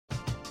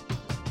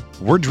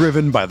We're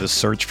driven by the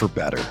search for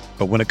better.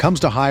 But when it comes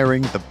to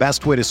hiring, the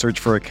best way to search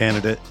for a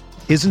candidate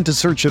isn't to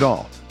search at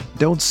all.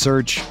 Don't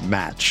search,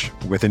 match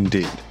with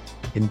Indeed.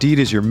 Indeed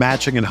is your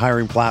matching and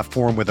hiring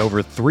platform with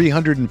over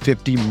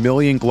 350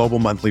 million global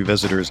monthly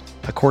visitors,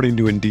 according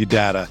to Indeed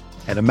data,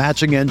 and a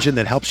matching engine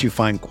that helps you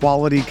find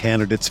quality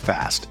candidates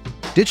fast.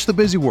 Ditch the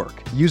busy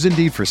work. Use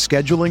Indeed for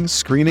scheduling,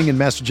 screening, and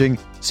messaging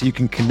so you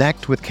can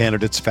connect with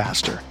candidates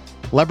faster.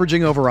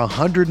 Leveraging over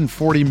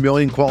 140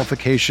 million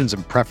qualifications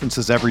and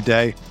preferences every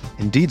day,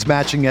 Indeed's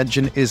matching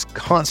engine is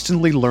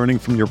constantly learning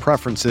from your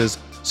preferences,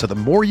 so the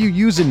more you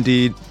use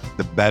Indeed,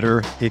 the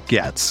better it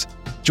gets.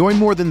 Join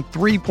more than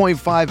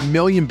 3.5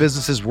 million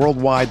businesses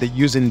worldwide that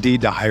use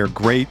Indeed to hire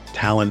great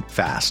talent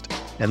fast.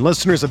 And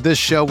listeners of this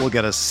show will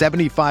get a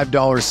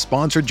 $75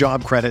 sponsored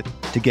job credit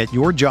to get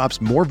your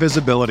jobs more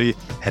visibility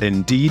at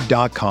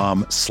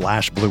Indeed.com/Blue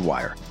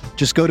Wire.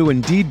 Just go to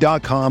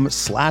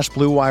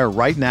Indeed.com/Blue Wire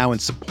right now and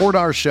support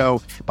our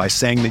show by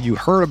saying that you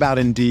heard about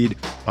Indeed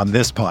on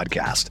this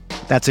podcast.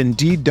 That's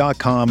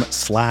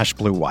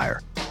Indeed.com/Blue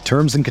Wire.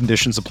 Terms and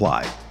conditions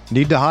apply.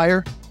 Need to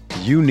hire?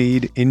 You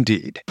need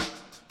Indeed.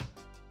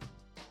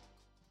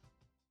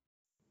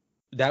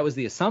 That was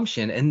the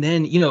assumption. And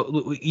then,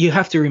 you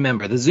have to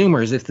remember, if the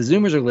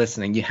Zoomers are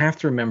listening, you have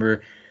to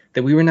remember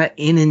that we were not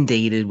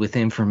inundated with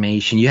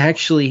information. You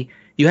actually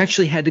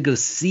had to go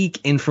seek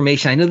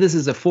information. I know this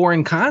is a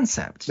foreign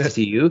concept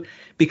to you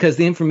because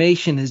the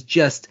information is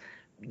just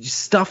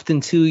stuffed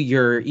into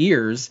your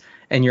ears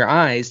and your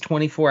eyes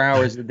 24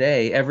 hours a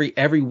day,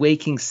 every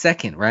waking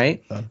second,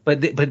 right?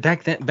 But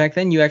back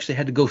then you actually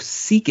had to go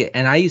seek it.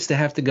 And I used to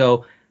have to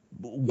go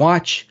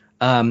watch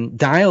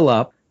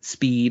dial-up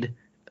speed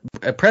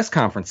press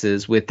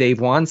conferences with Dave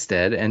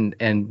Wanstead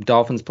and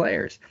Dolphins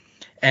players.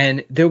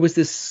 And there was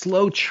this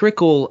slow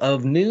trickle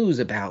of news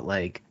about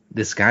like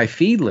this guy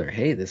Fiedler.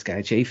 Hey, this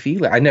guy Jay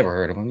Fiedler. I never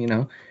heard of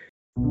him,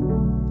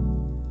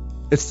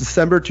 It's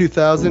December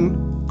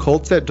 2000,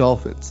 Colts at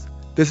Dolphins.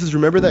 This is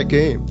Remember That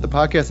Game, the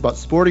podcast about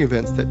sporting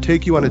events that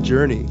take you on a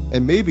journey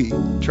and maybe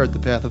chart the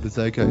path of the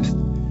zeitgeist.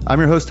 I'm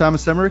your host,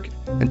 Thomas Emmerich,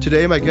 and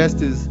today my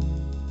guest is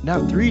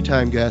now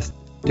three-time guest,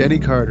 Denny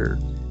Carter,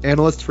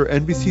 analyst for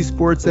NBC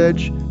Sports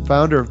Edge,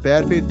 founder of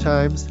Bad Faith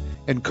Times,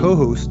 and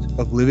co-host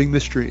of Living the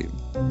Stream.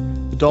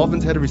 The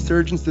Dolphins had a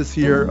resurgence this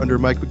year under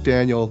Mike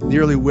McDaniel,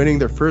 nearly winning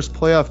their first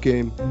playoff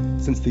game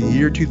since the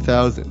year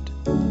 2000.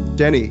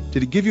 Denny,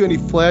 did it give you any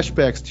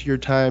flashbacks to your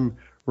time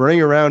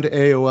running around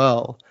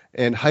AOL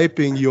and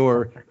hyping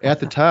your, at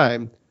the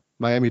time,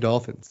 Miami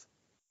Dolphins?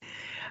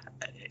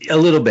 A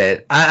little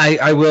bit.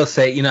 I will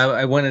say,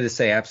 I wanted to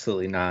say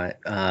absolutely not,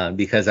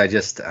 because I'm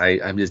just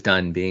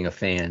done being a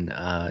fan.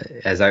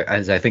 As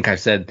I think I've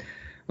said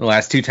the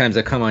last two times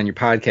I've come on your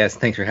podcast.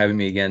 Thanks for having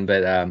me again.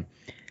 But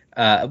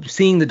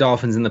seeing the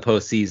Dolphins in the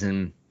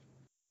postseason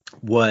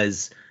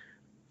was,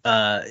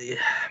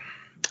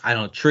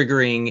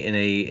 triggering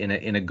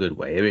in a good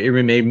way.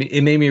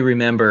 It made me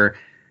remember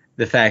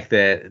the fact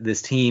that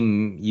this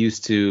team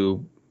used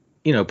to,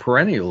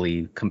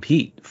 perennially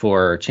compete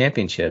for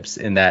championships,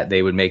 in that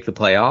they would make the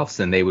playoffs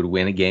and they would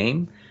win a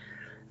game.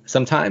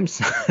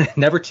 Sometimes,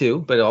 never two,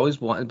 but always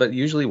one, but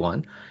usually one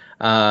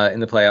in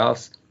the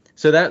playoffs.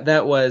 So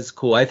that was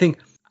cool. I think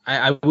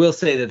I will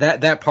say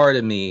that part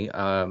of me,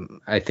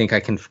 I think I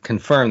can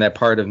confirm that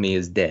part of me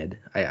is dead.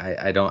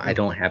 I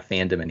don't have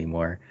fandom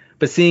anymore,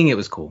 but seeing it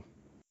was cool.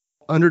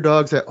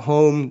 Underdogs at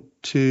home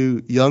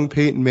to young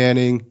Peyton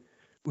Manning,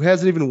 who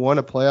hasn't even won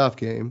a playoff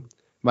game.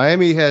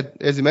 Miami had,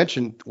 as you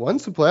mentioned, won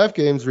some playoff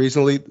games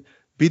recently,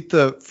 beat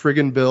the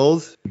friggin'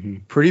 Bills.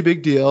 Mm-hmm. Pretty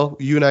big deal.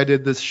 You and I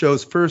did this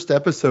show's first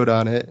episode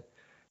on it.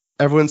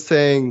 Everyone's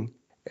saying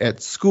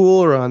at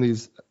school or on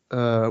these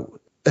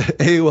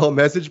AOL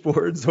message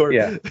boards or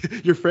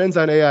your friends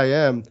on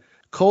AIM,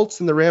 Colts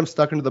and the Rams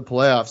stuck into the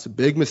playoffs. A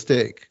big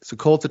mistake. So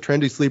Colts a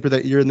trendy sleeper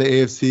that year in the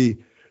AFC.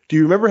 Do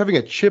you remember having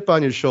a chip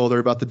on your shoulder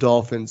about the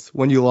Dolphins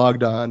when you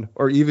logged on,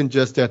 or even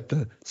just at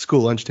the school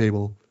lunch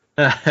table?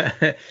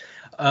 My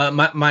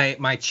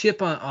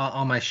chip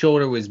on my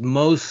shoulder was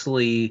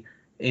mostly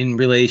in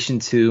relation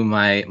to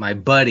my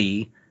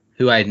buddy,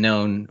 who I'd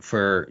known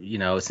for,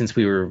 since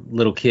we were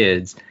little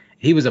kids.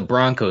 He was a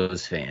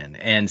Broncos fan.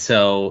 And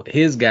so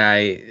his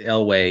guy,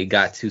 Elway,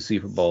 got 2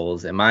 Super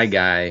Bowls, and my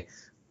guy,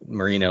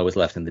 Marino, was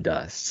left in the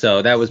dust.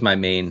 So that was my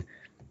main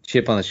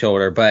chip on the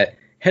shoulder. But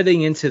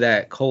heading into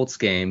that Colts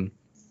game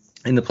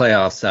in the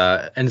playoffs,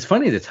 and it's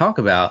funny to talk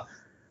about.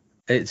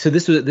 So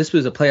this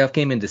was a playoff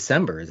game in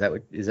December. Is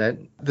that?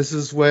 This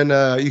is when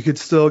you could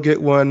still get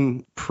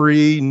one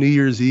pre-New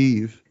Year's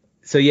Eve.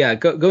 So yeah,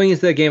 going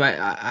into that game,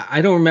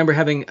 I don't remember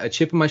having a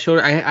chip on my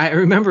shoulder. I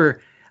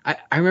remember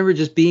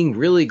just being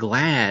really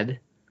glad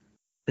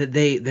that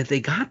they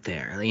got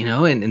there,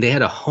 and they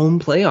had a home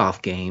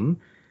playoff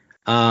game.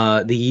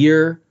 The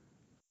year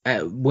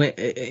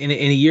in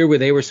a year where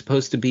they were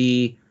supposed to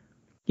be,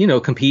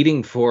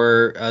 competing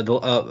for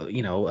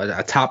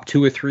a top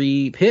 2 or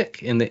 3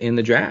 pick in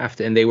the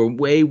draft, and they were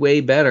way,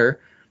 way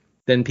better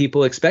than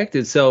people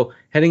expected. So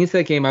heading into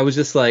that game, I was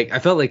just like, I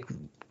felt like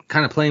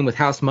kind of playing with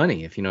house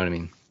money, if you know what I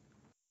mean.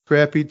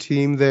 Crappy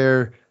team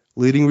there,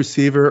 leading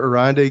receiver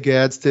Oronde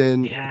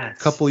Gadsden. Yes.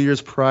 A couple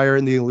years prior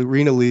in the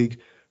Arena League,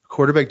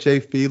 quarterback Jay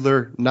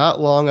Fiedler, not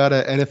long out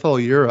of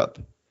NFL Europe.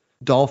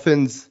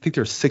 Dolphins, I think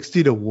they're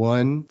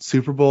 60-1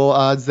 Super Bowl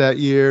odds that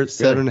year,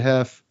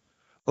 7.5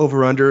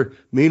 over under.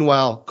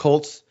 Meanwhile,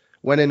 Colts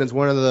went in as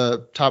one of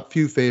the top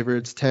few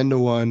favorites,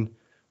 10-1,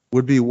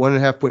 would be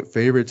 1.5 point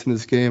favorites in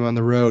this game on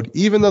the road.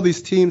 Even though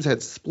these teams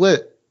had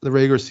split the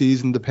regular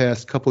season the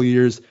past couple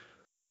years,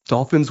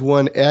 Dolphins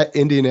won at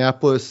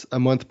Indianapolis a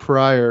month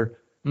prior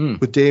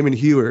with Damon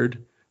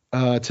Heward.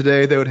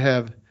 Today they would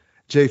have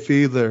Jay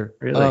Fiedler.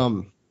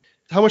 Really?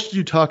 How much did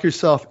you talk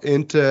yourself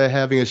into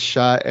having a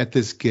shot at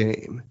this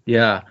game?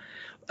 Yeah.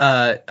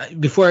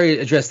 Before I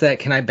address that,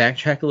 can I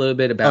backtrack a little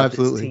bit about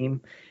this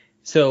team?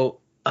 So,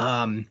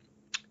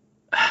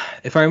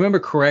 if I remember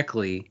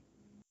correctly,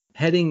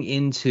 heading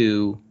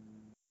into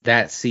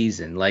that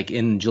season, like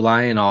in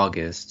July and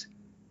August,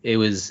 it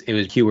was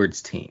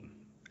Heward's team,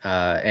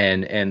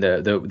 and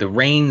the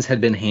reins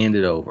had been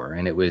handed over,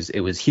 and it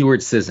was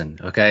Heward's season.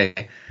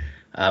 Okay.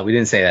 We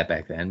didn't say that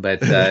back then,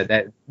 but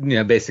that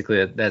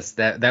basically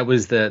that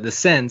was the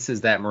sense,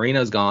 is that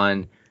Marino's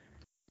gone.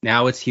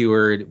 Now it's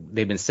Heward.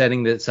 They've been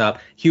setting this up.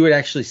 Heward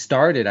actually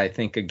started, I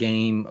think, a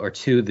game or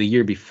two the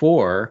year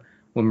before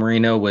when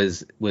Marino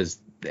was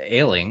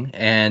ailing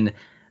and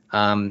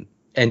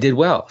did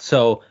well.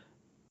 So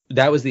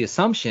that was the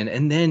assumption.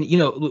 And then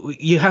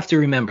you have to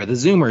remember the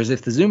Zoomers.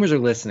 If the Zoomers are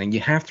listening, you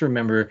have to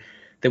remember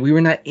that we were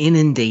not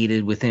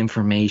inundated with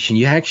information.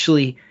 You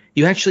actually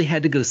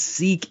had to go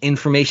seek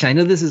information. I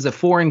know this is a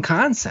foreign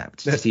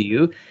concept to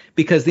you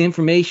because the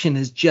information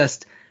is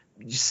just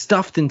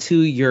stuffed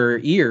into your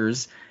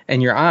ears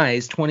and your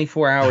eyes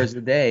 24 hours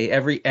a day,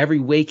 every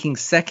waking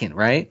second,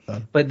 right?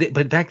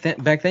 But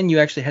back then you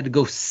actually had to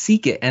go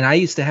seek it. And I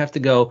used to have to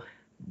go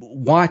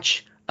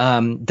watch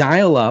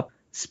dial-up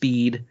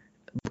speed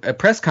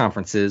press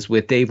conferences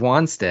with Dave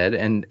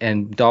Wanstead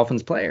and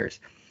Dolphins players.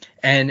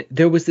 And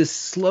there was this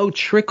slow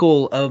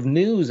trickle of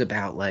news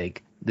about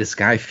like, this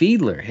guy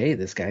Fiedler, hey,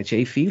 this guy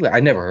Jay Fiedler.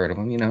 I never heard of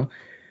him,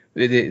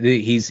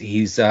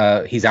 He's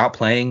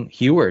outplaying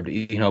Heward,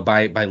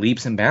 by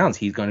leaps and bounds.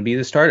 He's going to be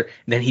the starter.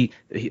 And then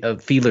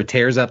Fiedler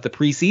tears up the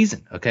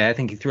preseason. Okay, I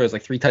think he throws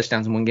like 3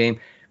 touchdowns in one game.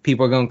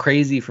 People are going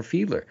crazy for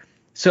Fiedler.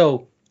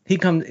 So we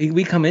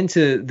come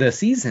into the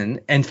season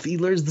and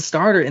Fiedler's the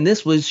starter, and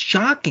this was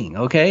shocking.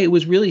 Okay, it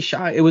was really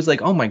shocking. It was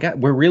like, oh my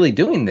God, we're really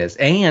doing this.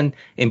 And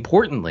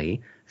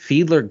importantly,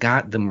 Fiedler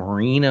got the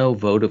Marino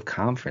vote of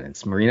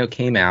confidence. Marino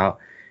came out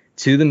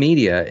to the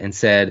media and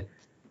said,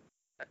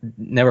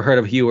 never heard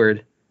of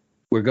Heward.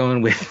 We're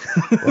going with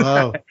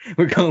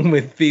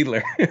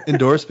Fiedler.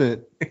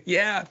 Endorsement.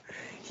 Yeah,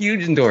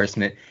 huge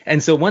endorsement.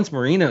 And so once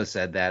Marino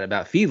said that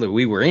about Fiedler,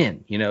 we were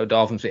in.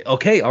 Dolphins say,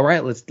 okay, all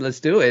right, let's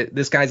do it.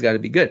 This guy's got to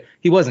be good.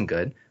 He wasn't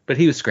good, but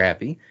he was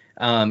scrappy.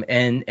 And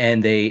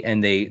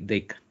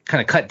they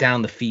kind of cut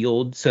down the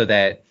field so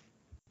that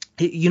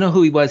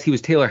who he was. He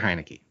was Taylor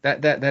Heineke.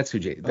 That's who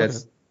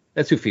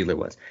Fiedler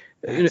was.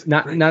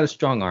 Not a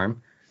strong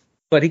arm,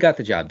 but he got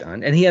the job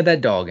done, and he had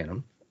that dog in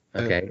him.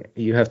 Okay,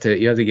 you have to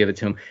give it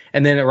to him.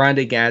 And then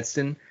Oronde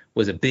Gadsden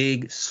was a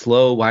big,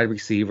 slow wide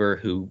receiver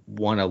who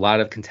won a lot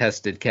of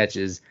contested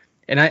catches.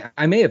 And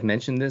I may have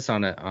mentioned this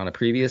on a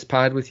previous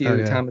pod with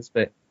you, Thomas,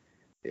 but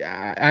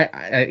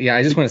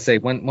I just want to say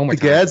one more time.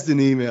 The Gadsden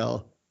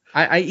email.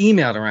 I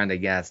emailed Oronde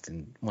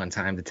Gadsden one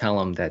time to tell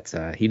him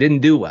that he didn't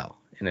do well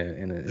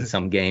in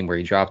some game where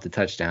he dropped a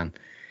touchdown.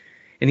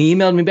 And he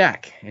emailed me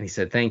back, and he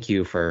said, thank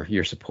you for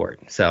your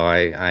support. So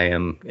I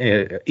am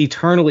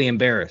eternally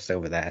embarrassed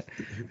over that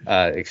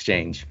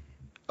exchange.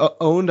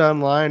 Owned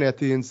online at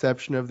the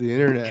inception of the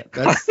internet.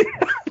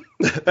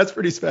 That's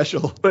pretty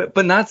special.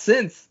 But not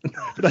since.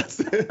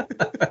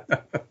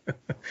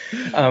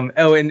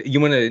 And you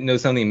want to know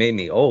something that made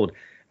me old?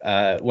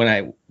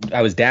 When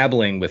I was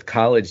dabbling with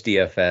college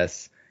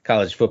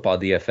football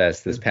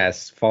DFS this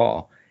past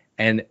fall.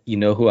 And you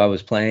know who I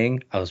was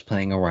playing? I was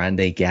playing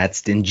Oronde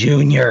Gadsden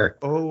Jr.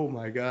 Oh,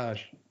 my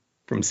gosh.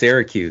 From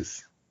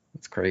Syracuse.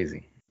 It's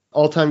crazy.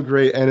 All-time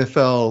great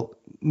NFL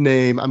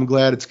name. I'm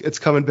glad it's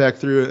coming back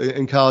through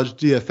in college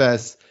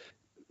DFS.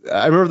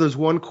 I remember there's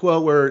one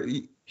quote where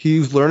he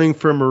was learning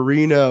from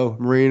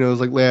Marino's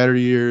like latter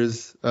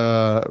years,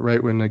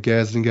 right when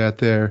Gadsden got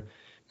there.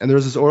 And there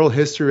was this oral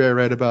history I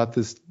read about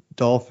this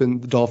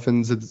the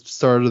Dolphins at the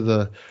start of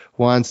the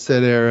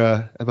Wanstead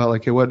era about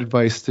like, hey, what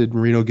advice did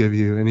Marino give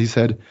you? And he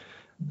said,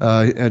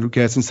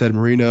 Gadsden said,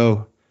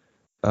 Marino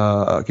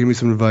gave me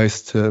some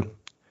advice to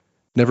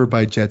never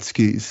buy jet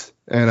skis.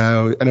 And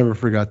I never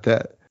forgot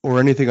that. Or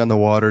anything on the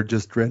water,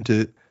 just rent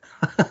it.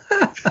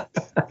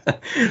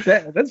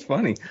 That's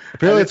funny.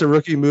 Apparently it's a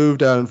rookie move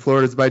down in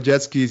Florida to buy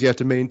jet skis. You have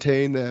to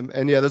maintain them.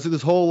 And yeah, there's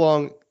this whole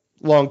long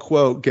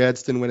quote.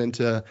 Gadsden went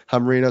into how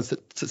Marino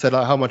said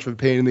how much of a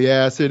pain in the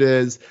ass it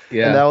is.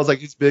 Yeah. And that was like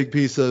his big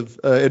piece of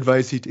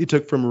advice he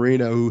took from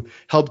Marino, who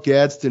helped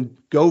Gadsden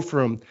go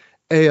from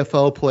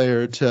AFL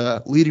player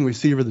to leading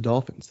receiver of the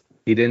Dolphins.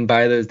 He didn't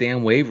buy those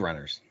damn wave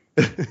runners.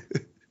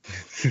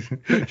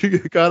 You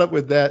got up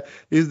with that.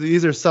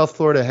 These are South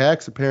Florida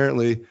hacks,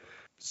 apparently.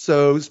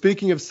 So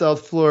speaking of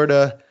South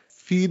Florida,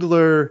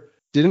 Fiedler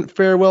didn't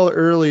fare well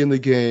early in the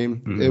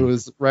game. Mhm. It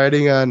was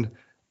riding on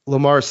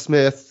Lamar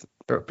Smith,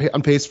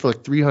 on pace for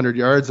like 300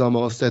 yards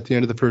almost at the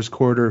end of the first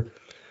quarter.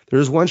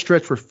 There's one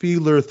stretch where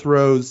Fiedler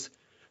throws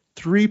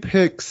 3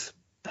 picks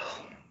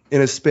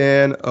in a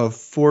span of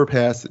 4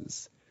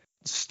 passes.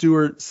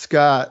 Stuart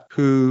Scott,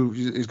 who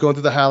is going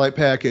through the highlight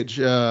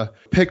package,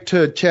 pick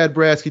to Chad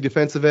Bratsky,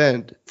 defensive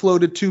end,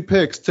 floated 2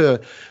 picks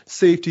to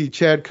safety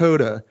Chad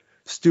Cota.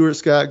 Stuart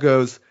Scott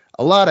goes,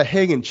 a lot of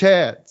hanging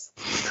Chads.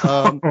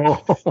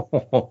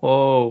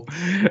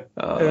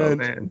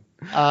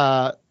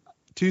 Man.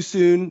 Too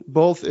soon,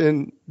 both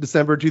in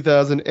December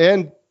 2000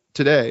 and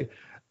today.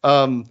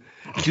 Do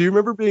you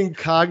remember being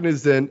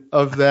cognizant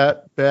of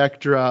that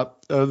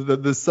backdrop of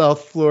the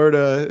South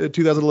Florida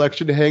 2000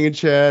 election hanging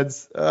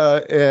Chads?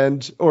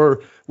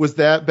 Or was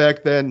that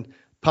back then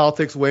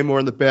politics way more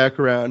in the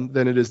background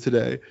than it is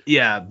today?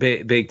 Yeah,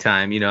 big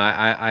time.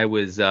 I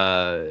was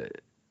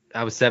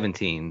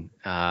 17,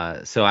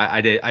 so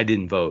I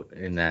didn't vote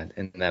in that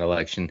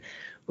election,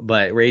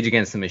 but Rage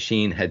Against the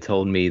Machine had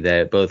told me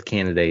that both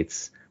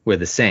candidates were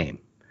the same.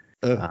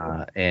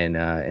 And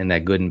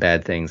that good and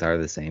bad things are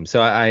the same. So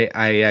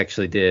I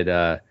actually did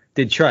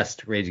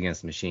trust Rage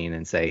Against the Machine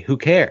and say, who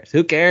cares?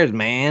 Who cares,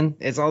 man?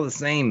 It's all the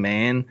same,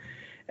 man.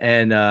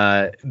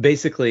 And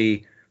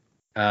basically,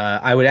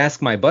 I would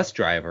ask my bus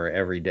driver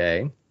every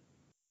day,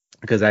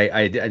 because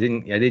I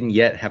didn't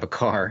yet have a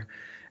car,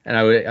 and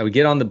I would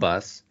get on the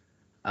bus.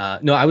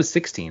 No, I was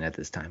 16 at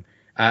this time.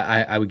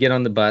 I would get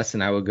on the bus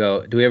and I would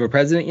go, do we have a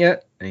president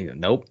yet? And he'd go,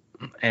 nope.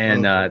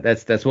 And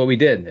that's what we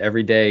did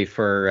every day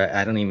for,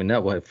 I don't even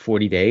know,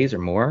 40 days or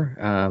more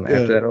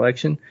after that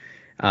election,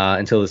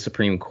 until the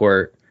Supreme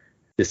Court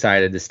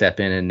decided to step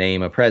in and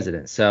name a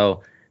president.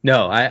 So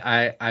no,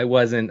 I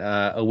wasn't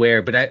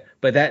aware, but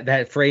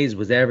that phrase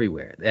was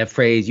everywhere. That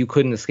phrase, you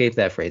couldn't escape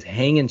that phrase.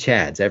 Hanging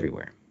Chads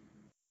everywhere.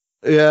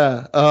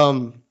 Yeah.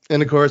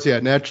 And of course,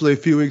 naturally a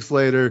few weeks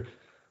later,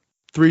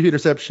 3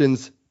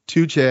 interceptions,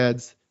 2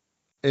 Chads.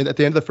 And at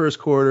the end of the first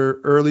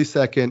quarter, early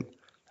second,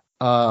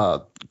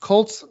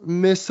 Colts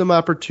missed some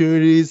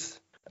opportunities,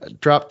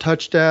 dropped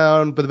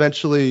touchdown, but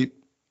eventually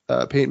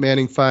Peyton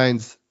Manning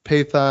finds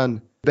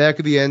Pathon back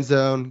of the end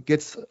zone,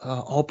 gets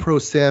all-pro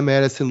Sam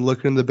Madison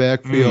looking in the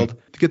backfield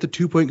to get the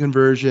 2-point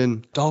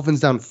conversion.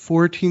 Dolphins down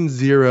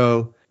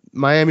 14-0.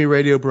 Miami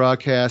radio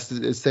broadcast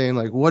is saying,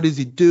 like, what is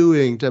he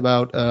doing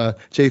about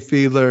Jay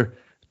Fiedler?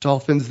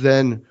 Dolphins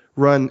then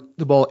run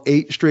the ball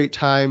 8 straight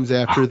times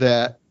after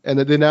that. And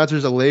the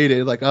announcers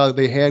elated, like, oh,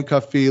 they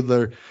handcuffed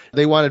Fiedler.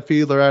 They wanted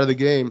Fiedler out of the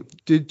game.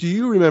 Do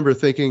you remember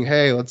thinking,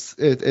 hey,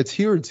 it's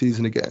Heward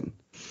season again?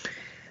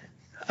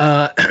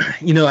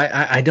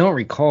 I don't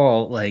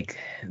recall like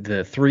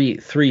the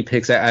three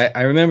picks.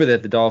 I remember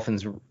that the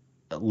Dolphins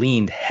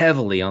leaned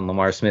heavily on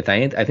Lamar Smith.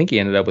 I think he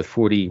ended up with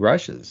 40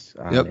 rushes.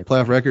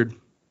 Playoff record.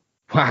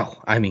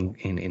 Wow, I mean,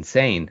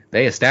 insane.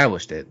 They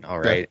established it, all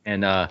right.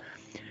 Yeah.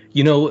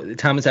 And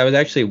Thomas, I was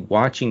actually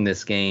watching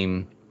this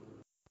game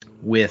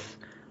with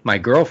my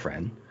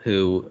girlfriend,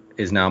 who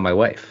is now my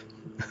wife.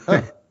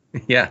 Oh.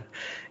 Yeah.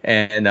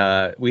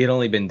 And we had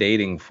only been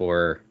dating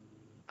for,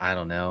 I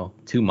don't know,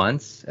 2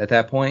 months at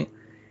that point.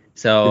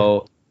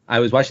 So I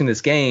was watching this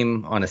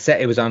game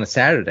it was on a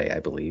Saturday, I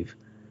believe.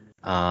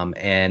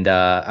 And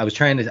I was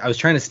trying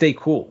to stay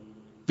cool.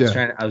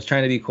 Yeah. I was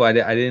trying to be cool. I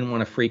didn't want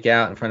to freak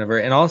out in front of her.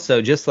 And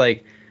also, just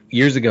like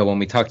years ago when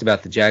we talked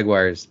about the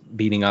Jaguars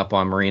beating up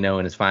on Marino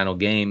in his final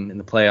game in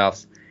the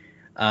playoffs,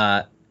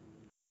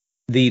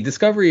 the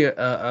discovery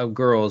of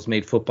girls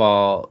made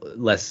football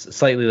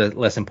slightly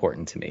less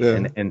important to me.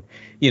 Yeah. And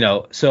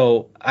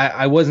so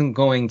I wasn't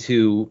going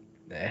to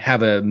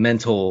have a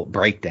mental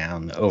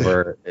breakdown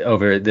over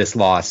this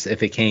loss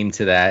if it came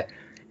to that.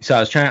 So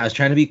I was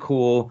trying to be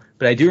cool,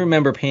 but I do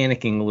remember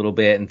panicking a little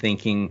bit and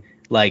thinking,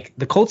 like,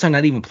 the Colts are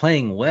not even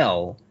playing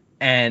well,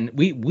 and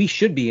we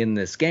should be in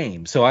this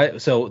game. So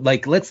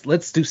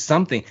let's do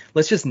something.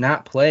 Let's just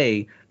not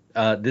play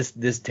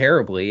this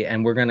terribly,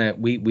 and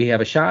we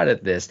have a shot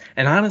at this.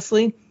 And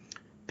honestly,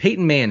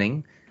 Peyton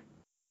Manning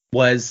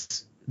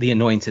was the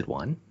anointed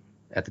one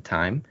at the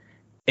time.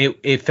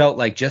 It felt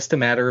like just a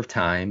matter of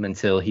time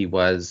until he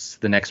was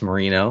the next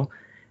Marino.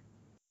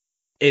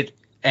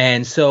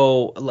 And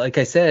so, like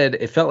I said,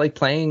 it felt like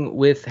playing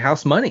with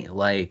house money.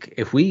 Like,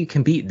 if we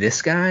can beat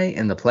this guy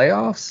in the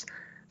playoffs,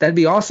 that'd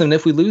be awesome. And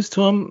if we lose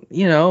to him,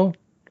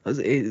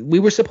 we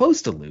were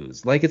supposed to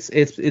lose. Like, it's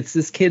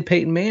this kid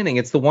Peyton Manning.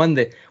 It's the one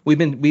that we've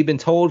been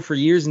told for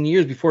years and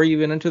years before he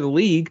even entered the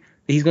league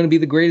that he's going to be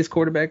the greatest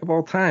quarterback of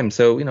all time.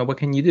 So, what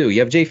can you do?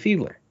 You have Jay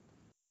Fiedler.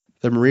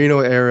 The Marino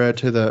era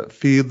to the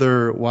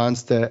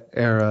Fiedler-Wannstedt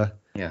era.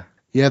 Yeah.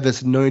 You have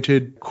this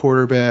anointed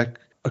quarterback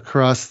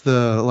across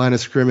the line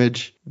of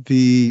scrimmage.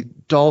 The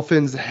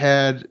Dolphins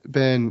had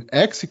been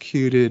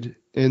executed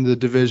in the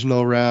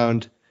divisional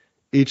round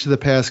each of the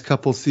past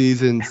couple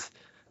seasons,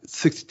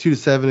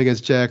 62-7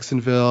 against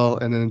Jacksonville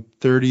and then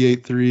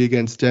 38-3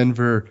 against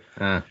Denver.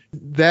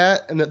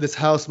 That and this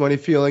house money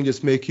feeling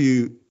just make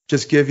you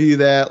just give you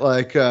that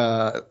like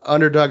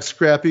underdog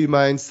scrappy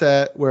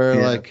mindset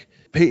where like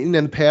Peyton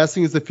and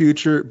passing is the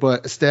future,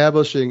 but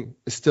establishing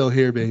is still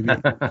here, baby.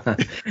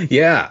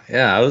 Yeah.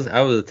 I was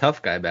a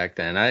tough guy back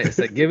then. I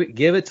said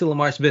give it to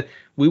Lamar Smith.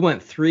 We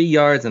went 3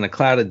 yards in a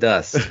cloud of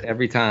dust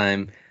every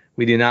time.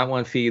 We did not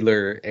want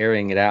Fiedler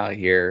airing it out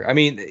here. I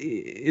mean,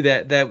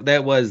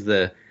 that was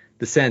the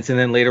sense. And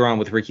then later on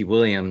with Ricky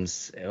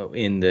Williams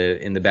in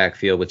the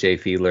backfield with Jay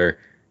Fiedler,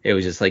 it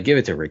was just like, give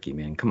it to Ricky,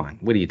 man. Come on,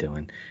 what are you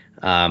doing?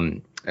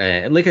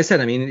 And like I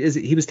said, I mean,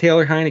 he was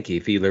Taylor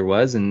Heineke. Fiedler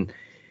was, and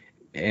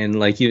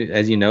like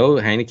as you know,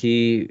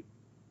 Heineke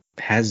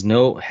has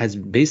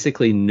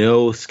basically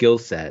no skill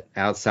set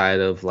outside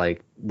of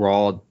like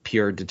raw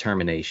pure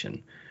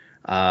determination.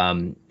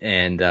 And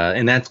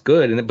that's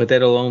good, but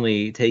that'll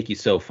only take you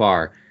so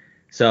far.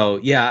 So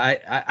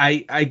yeah,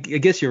 I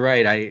guess you're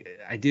right.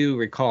 I do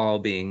recall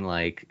being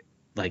like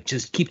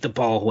just keep the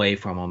ball away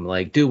from him,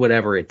 like do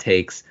whatever it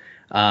takes.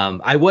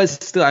 I would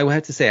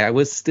have to say I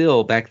was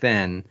still back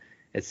then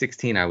at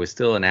 16. I was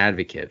still an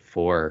advocate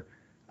for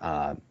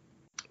going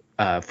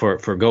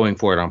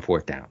for it on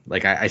fourth down.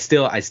 Like I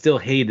still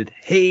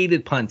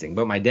hated punting,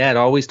 but my dad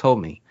always told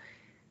me,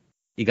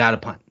 you got to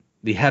punt.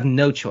 You have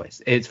no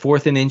choice. It's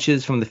 4th and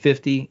inches from the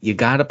 50. You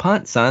got to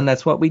punt, son.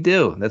 That's what we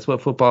do. That's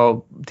what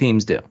football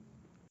teams do.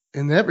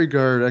 In that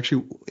regard,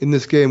 actually, in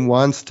this game,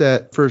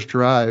 Wannstedt first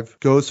drive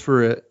goes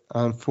for it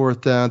on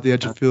 4th down at the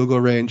edge of field goal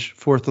range,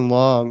 4th and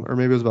long, or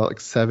maybe it was about like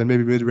 7,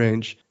 maybe mid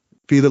range.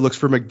 Fiedler looks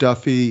for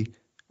McDuffie,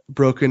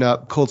 broken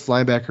up Colts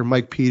linebacker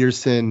Mike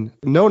Peterson,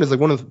 known as like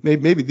one of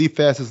maybe the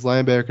fastest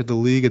linebacker in the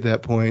league at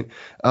that point.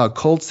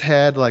 Colts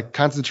had like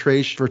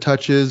concentration for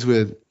touches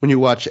with when you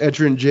watch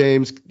Edgerrin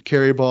James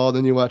carry ball,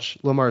 then you watch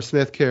Lamar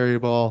Smith carry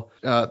ball,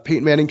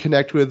 Peyton Manning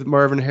connect with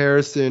Marvin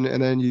Harrison,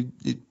 and then you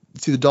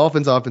see the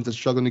Dolphins offense is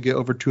struggling to get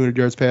over 200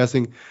 yards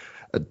passing.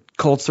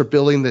 Colts are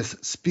building this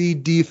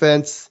speed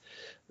defense,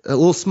 a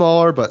little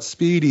smaller but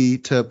speedy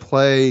to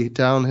play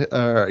down,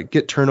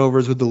 get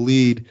turnovers with the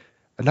lead.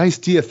 A nice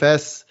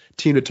DFS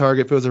team to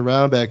target if it was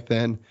around back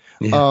then.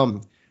 Yeah.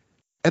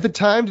 At the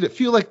time, did it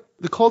feel like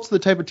the Colts are the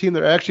type of team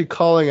that are actually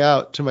calling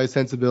out to my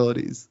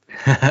sensibilities?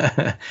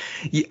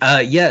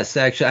 Yes,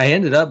 actually, I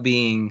ended up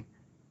being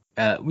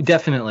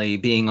definitely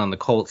being on the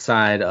Colts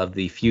side of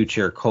the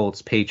future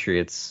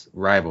Colts-Patriots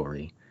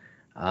rivalry.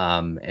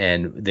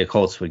 And the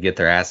Colts would get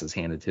their asses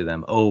handed to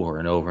them over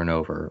and over and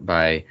over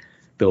by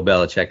Bill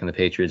Belichick and the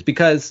Patriots.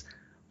 Because,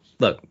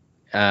 look,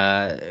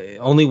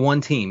 only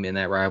one team in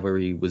that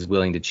rivalry was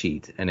willing to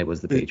cheat, and it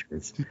was the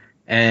Patriots.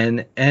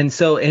 And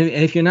so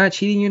if you're not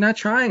cheating, you're not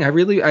trying.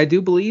 I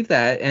do believe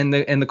that. And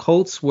the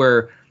Colts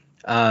were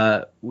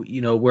a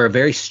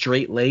very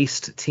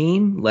straight-laced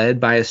team led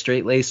by a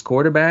straight-laced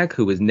quarterback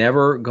who was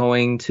never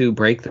going to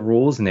break the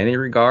rules in any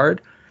regard.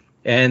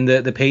 And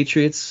the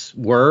Patriots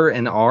were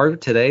and are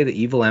today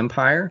the evil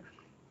empire,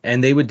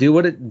 and they would do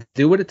what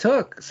it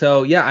took.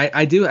 So yeah,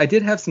 I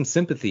did have some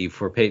sympathy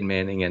for Peyton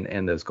Manning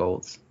and those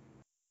Colts.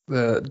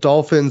 The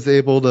Dolphins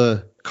able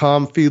to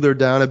calm Fiedler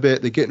down a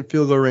bit. They get in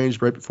field goal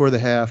range right before the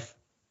half.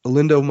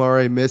 Olindo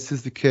Mare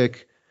misses the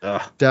kick.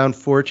 Down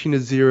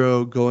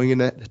 14-0 going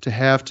into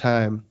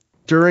halftime.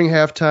 During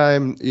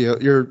halftime,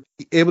 you're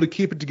able to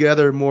keep it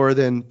together more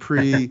than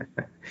prior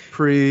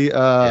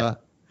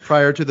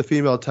to the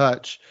female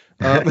touch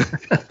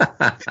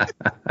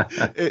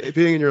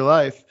being in your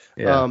life.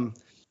 Yeah.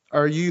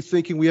 Are you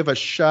thinking we have a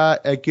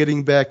shot at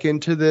getting back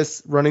into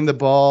this, running the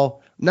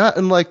ball, not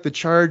unlike the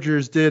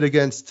Chargers did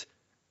against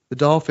the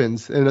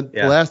Dolphins? In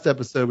the last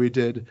episode we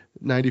did,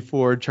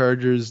 94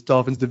 Chargers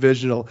Dolphins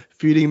divisional.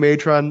 Feeding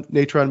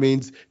Natron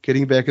means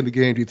getting back in the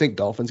game. Do you think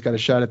Dolphins got a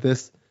shot at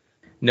this?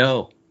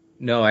 No.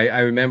 I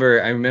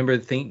remember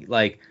thinking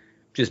like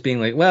just being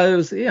like, well, it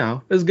was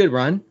a good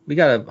run. We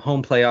got a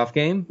home playoff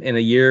game in a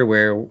year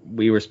where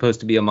we were supposed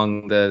to be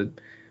among the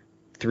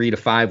 3 to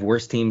 5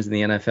 worst teams in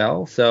the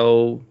NFL.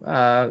 So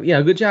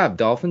good job,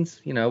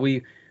 Dolphins.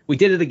 We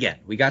did it again.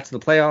 We got to the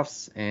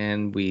playoffs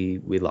and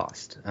we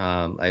lost,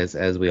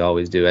 as we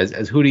always do. As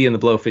Hootie and the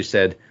Blowfish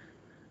said,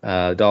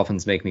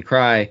 Dolphins make me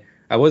cry.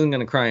 I wasn't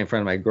going to cry in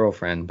front of my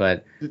girlfriend,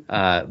 but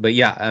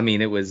yeah, I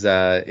mean, it was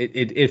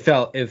it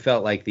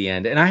felt like the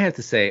end. And I have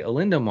to say,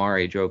 Olindo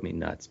Mare drove me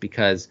nuts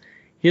because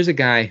here's a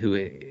guy who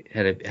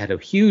had a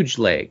huge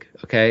leg,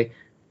 okay,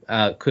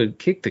 could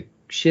kick the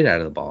shit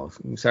out of the ball.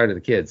 Sorry to the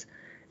kids,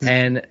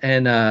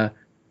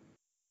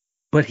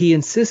 but he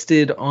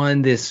insisted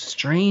on this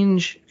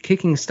strange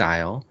kicking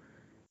style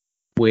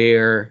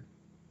where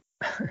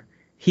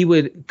he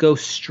would go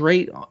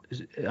straight.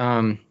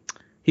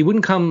 He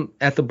wouldn't come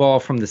at the ball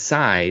from the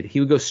side.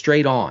 He would go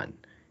straight on.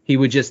 He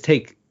would just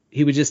take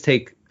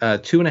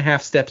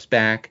 2.5 steps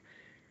back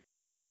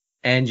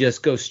and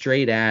just go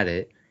straight at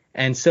it.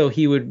 And so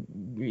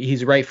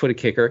he's a right-footed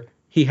kicker.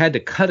 He had to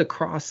cut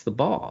across the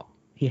ball.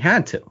 He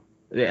had to,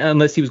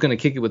 unless he was going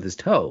to kick it with his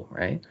toe,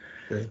 right?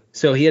 Okay.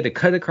 So he had to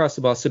cut across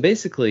the ball. So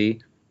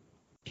basically,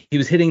 he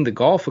was hitting the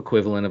golf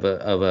equivalent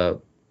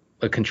of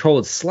a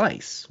controlled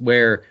slice,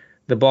 where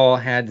the ball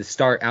had to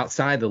start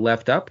outside the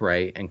left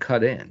upright and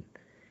cut in.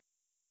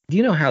 Do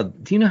you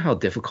know how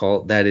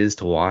difficult that is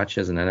to watch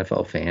as an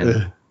NFL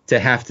fan? To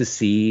have to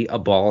see a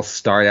ball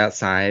start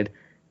outside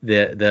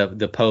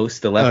the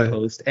post, the left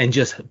post, and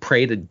just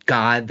pray to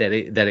God that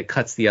it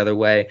cuts the other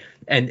way,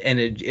 and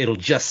it'll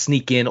just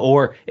sneak in,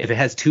 or if it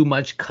has too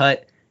much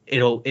cut,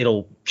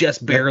 it'll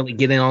just barely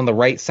get in on the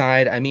right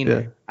side. I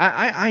mean,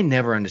 I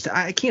never understand.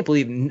 I can't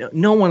believe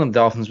no one of the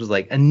Dolphins was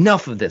like,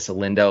 enough of this,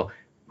 Alindo,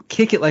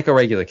 kick it like a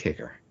regular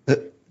kicker.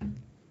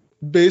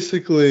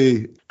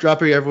 Basically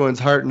dropping everyone's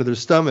heart into their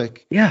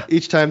stomach. Yeah.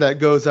 Each time that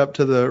goes up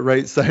to the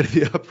right side of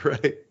the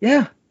upright.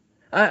 Yeah.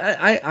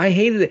 I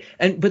hated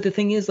it. But the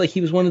thing is, like,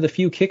 he was one of the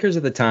few kickers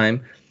at the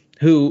time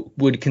who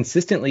would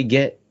consistently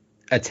get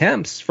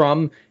attempts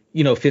from,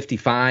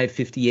 55,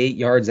 58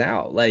 yards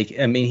out. Like,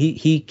 I mean,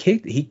 he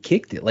kicked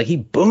it. Like, he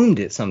boomed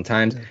it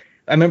sometimes. Yeah.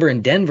 I remember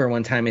in Denver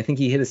one time, I think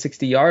he hit a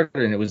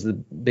 60-yarder and it was the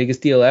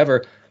biggest deal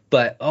ever.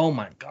 But oh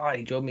my God,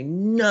 he drove me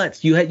nuts.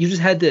 I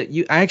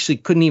actually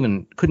couldn't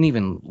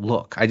even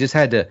look. I just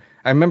had to.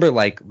 I remember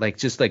like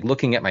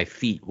looking at my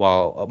feet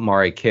while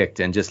Mari kicked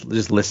and just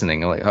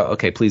listening. I'm like, oh,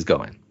 okay, please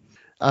go in.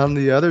 On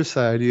the other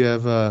side, you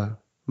have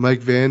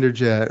Mike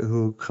Vanderjagt,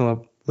 who will come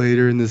up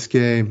later in this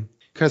game.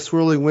 Kind of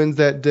swirling wins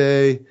that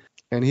day,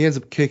 and he ends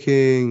up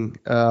kicking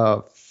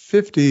a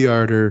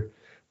 50-yarder.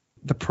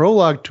 The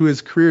prologue to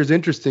his career is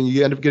interesting.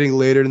 You end up getting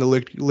later in the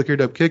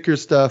liquored up kicker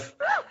stuff.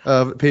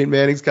 Peyton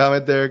Manning's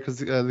comment there,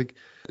 because I think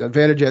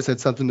Vanderjagt said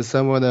something to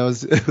someone that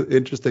was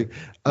interesting.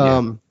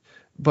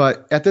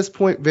 But at this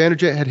point,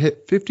 Vanderjagt had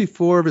hit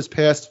 54 of his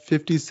past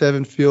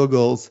 57 field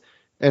goals,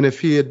 and if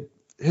he had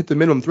hit the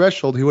minimum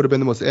threshold, he would have been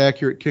the most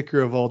accurate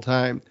kicker of all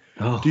time.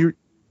 Oh. Do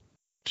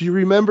you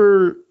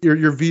remember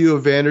your view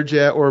of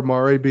Vanderjagt or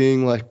Mari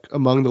being like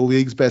among the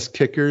league's best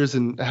kickers,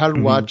 and how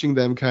did watching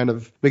them kind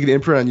of make an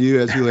imprint on you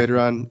as you later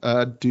on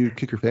do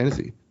kicker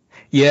fantasy?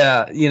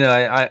 Yeah,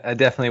 I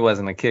definitely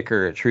wasn't a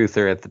kicker or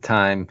truther at the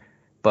time,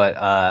 but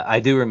I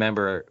do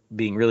remember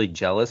being really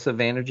jealous of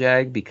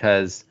Vanderjagt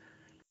because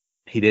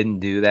he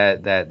didn't do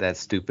that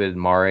stupid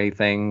Mari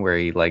thing where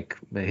he like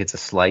hits a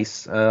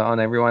slice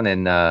on everyone,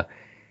 and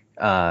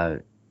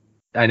I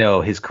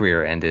know his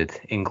career ended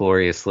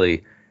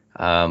ingloriously.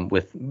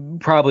 With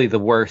probably the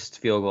worst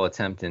field goal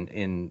attempt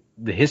in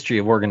the history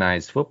of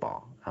organized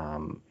football.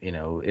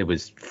 It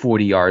was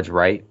 40 yards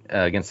right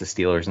against the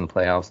Steelers in the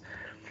playoffs.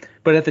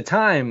 But at the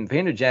time,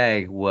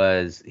 Vanderjagt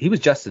was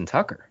Justin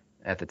Tucker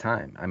at the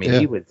time. I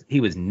mean,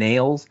 he was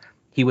nails.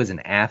 He was an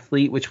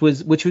athlete, which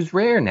was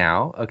rare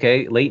now.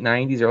 Okay, late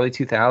 90s, early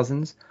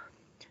 2000s.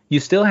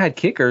 You still had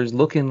kickers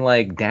looking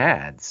like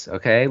dads.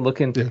 Okay, Al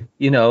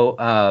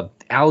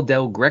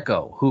Del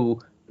Greco,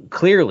 who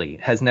clearly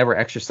has never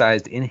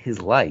exercised in his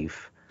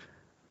life,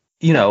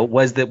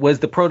 was the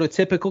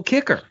prototypical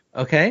kicker.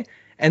 Okay.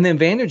 And then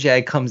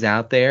Vanderjagt comes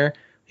out there.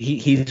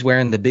 He's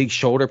wearing the big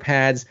shoulder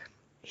pads.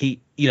 He,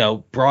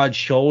 broad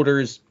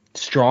shoulders,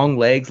 strong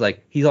legs.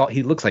 Like he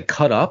looks like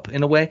cut up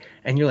in a way.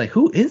 And you're like,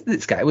 who is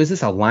this guy? Was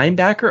this a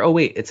linebacker? Oh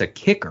wait, it's a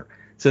kicker.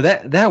 So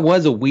that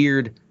was a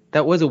weird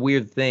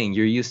thing.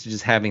 You're used to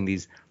just having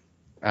these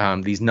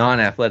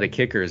non-athletic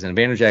kickers, and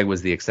Vanderjagt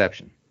was the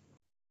exception.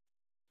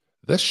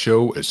 This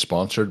show is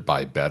sponsored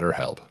by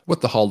BetterHelp. With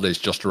the holidays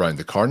just around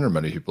the corner,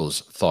 many people's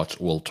thoughts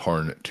will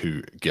turn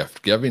to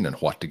gift giving and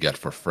what to get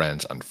for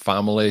friends and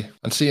family.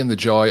 And seeing the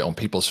joy on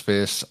people's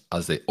face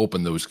as they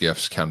open those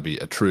gifts can be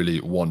a truly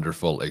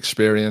wonderful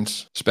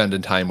experience.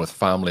 Spending time with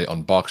family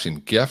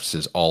unboxing gifts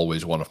is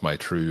always one of my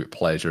true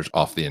pleasures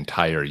of the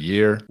entire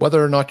year.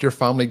 Whether or not your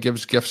family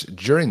gives gifts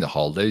during the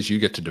holidays, you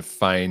get to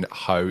define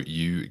how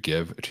you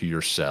give to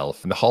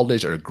yourself. And the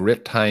holidays are a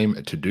great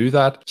time to do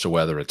that. So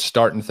whether it's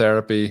starting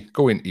therapy,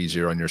 going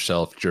easier on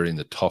yourself during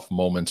the tough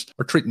moments,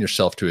 or treating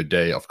yourself to a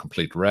day of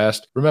complete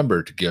rest,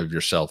 remember to give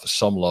yourself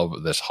some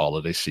love this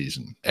holiday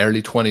season.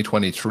 Early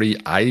 2023,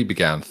 I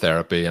began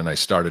therapy, and I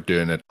started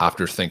doing it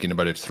after thinking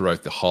about it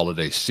throughout the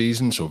holiday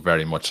season. So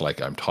very much like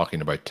I'm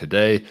talking about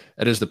today,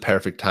 it is the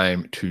perfect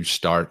time to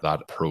start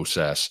that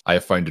process. I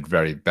have found it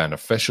very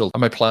beneficial,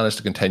 and my plan is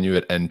to continue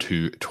it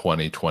into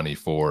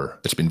 2024.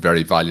 It's been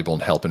very valuable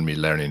in helping me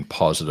learning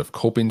positive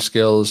coping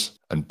skills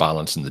and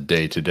balancing the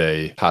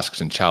day-to-day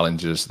tasks and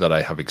challenges that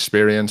I have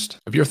experienced.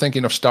 If you're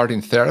thinking of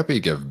starting therapy,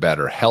 give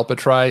BetterHelp a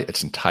try.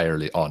 It's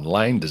entirely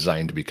online,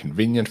 designed to be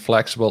convenient,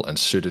 flexible, and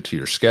suited to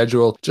your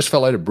schedule. Just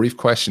fill out a brief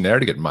questionnaire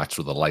to get matched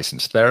with a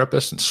licensed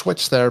therapist, and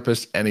switch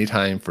therapists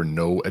anytime for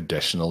no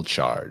additional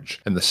charge.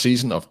 In the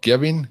season of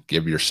giving,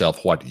 give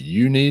yourself what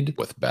you need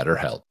with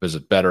BetterHelp.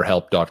 Visit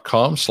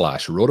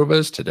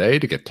BetterHelp.com/RotoViz today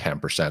to get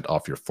 10%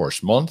 off your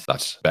first month.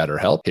 That's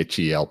BetterHelp,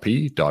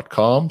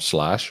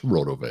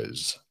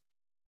 HELP.com/RotoViz.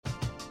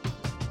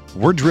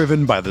 We're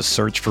driven by the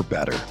search for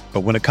better. But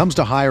when it comes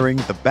to hiring,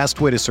 the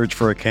best way to search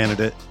for a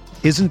candidate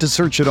isn't to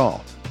search at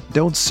all.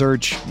 Don't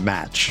search,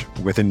 match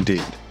with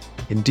Indeed.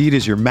 Indeed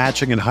is your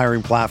matching and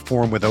hiring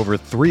platform with over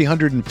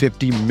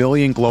 350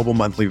 million global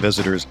monthly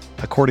visitors,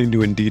 according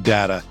to Indeed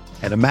data,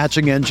 and a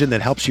matching engine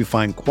that helps you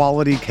find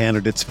quality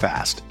candidates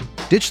fast.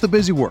 Ditch the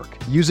busy work.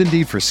 Use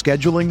Indeed for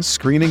scheduling,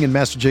 screening, and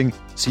messaging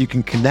so you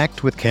can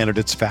connect with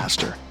candidates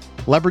faster.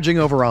 Leveraging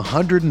over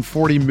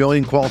 140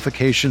 million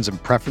qualifications and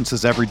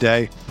preferences every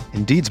day,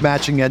 Indeed's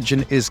matching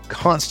engine is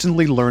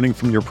constantly learning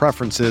from your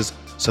preferences,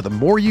 so the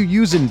more you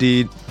use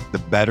Indeed, the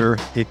better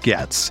it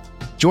gets.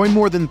 Join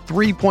more than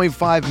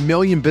 3.5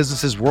 million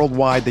businesses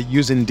worldwide that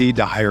use Indeed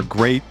to hire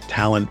great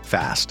talent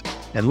fast.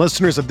 And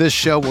listeners of this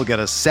show will get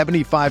a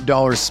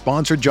 $75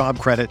 sponsored job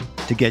credit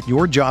to get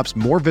your jobs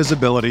more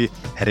visibility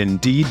at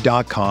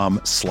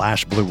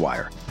Indeed.com/Blue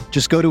Wire.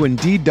 Just go to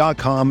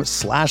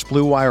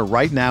Indeed.com/Blue Wire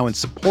right now and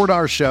support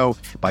our show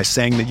by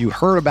saying that you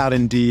heard about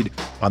Indeed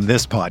on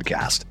this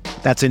podcast.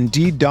 That's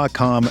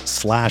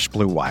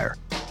Indeed.com/Blue Wire.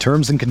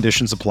 Terms and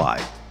conditions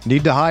apply.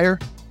 Need to hire?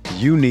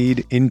 You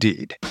need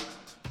Indeed.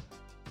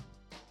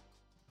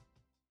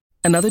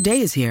 Another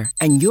day is here,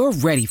 and you're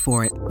ready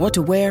for it. What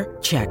to wear?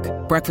 Check.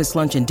 Breakfast,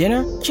 lunch, and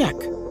dinner? Check.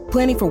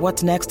 Planning for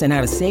what's next and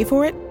how to save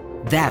for it?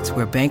 That's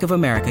where Bank of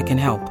America can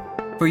help.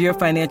 For your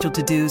financial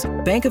to-dos,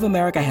 Bank of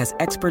America has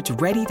experts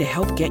ready to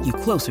help get you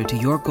closer to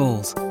your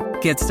goals.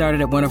 Get started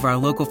at one of our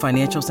local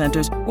financial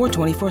centers or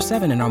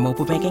 24/7 in our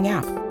mobile banking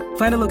app.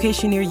 Find a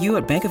location near you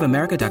at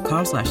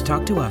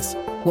bankofamerica.com/talktous.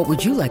 What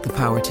would you like the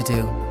power to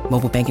do?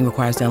 Mobile banking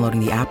requires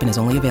downloading the app and is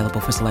only available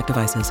for select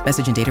devices.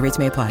 Message and data rates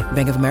may apply.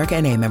 Bank of America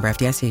N.A., member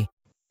FDIC.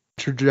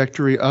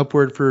 Trajectory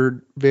upward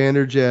for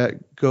Vanderjagt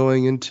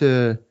going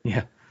into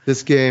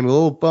this game. A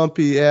little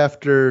bumpy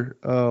after,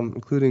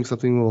 including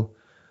something we'll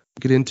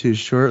get into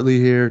shortly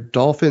here.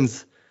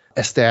 Dolphins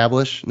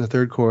establish in the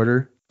third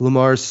quarter.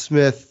 Lamar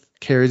Smith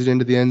carries it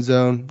into the end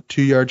zone.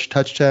 2-yard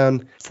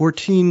touchdown.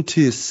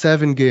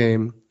 14-7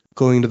 game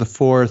going into the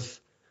fourth.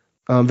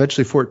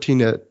 Eventually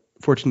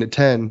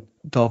 14-10.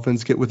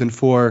 Dolphins get within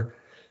 4.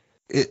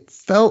 It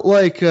felt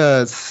like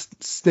a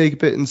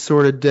snake-bitten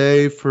sort of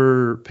day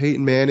for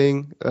Peyton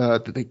Manning.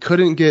 They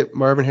couldn't get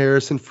Marvin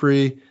Harrison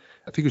free.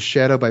 I think it was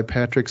shadowed by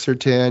Patrick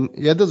Surtain.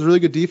 He had those really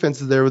good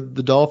defenses there with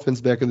the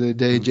Dolphins back in the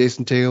day.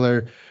 Jason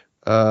Taylor,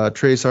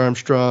 Trace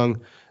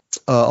Armstrong,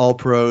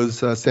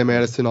 All-Pros, Sam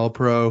Addison,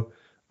 All-Pro,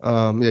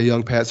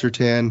 young Pat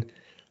Surtain.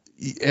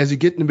 As you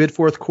get in the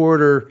mid-fourth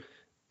quarter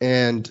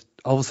and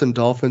all of a sudden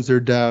Dolphins are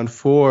down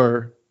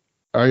 4,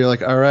 are you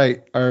like, all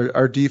right,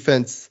 our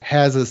defense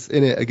has us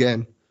in it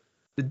again?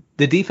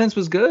 The defense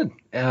was good,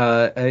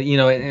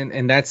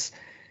 and that's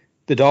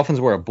the Dolphins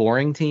were a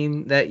boring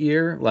team that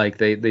year. Like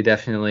they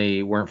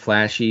definitely weren't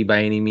flashy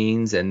by any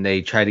means, and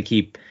they tried to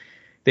keep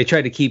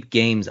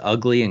games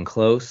ugly and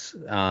close,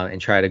 and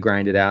try to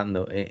grind it out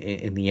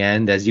in the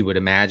end, as you would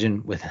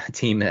imagine with a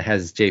team that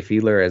has Jay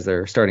Fiedler as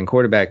their starting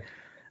quarterback.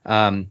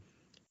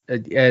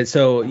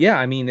 So yeah,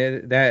 I mean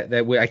that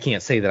I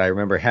can't say that I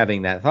remember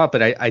having that thought,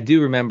 but I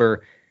do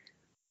remember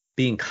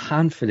being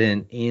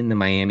confident in the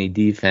Miami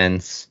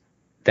defense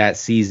that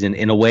season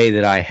in a way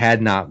that I had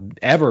not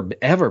ever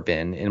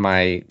been in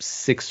my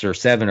 6 or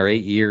 7 or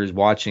 8 years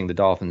watching the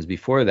Dolphins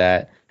before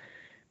that,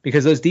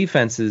 because those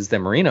defenses that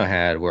Marino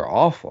had were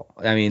awful.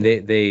 I mean,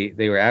 they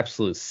were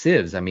absolute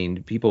sieves. I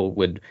mean, people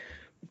would,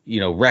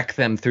 wreck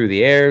them through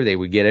the air. They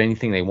would get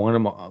anything they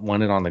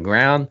wanted on the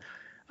ground.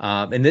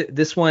 And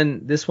this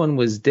one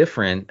was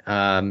different.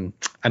 I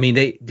mean,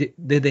 they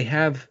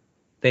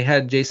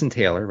had Jason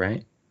Taylor,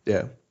 right?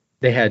 Yeah.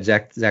 They had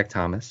Zach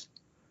Thomas.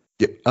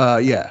 Yeah.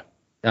 Yeah.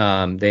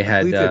 They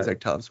had Zach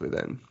Thomas by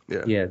then.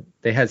 Yeah. Yeah.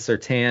 They had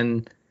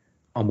Surtain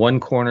on one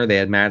corner. They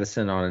had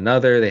Madison on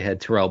another. They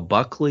had Terrell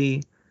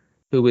Buckley,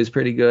 who was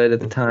pretty good at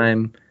the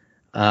time.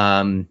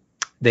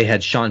 They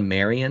had Sean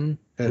Marion,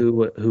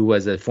 who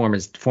was a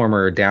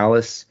former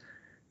Dallas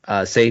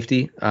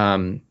safety.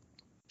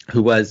 He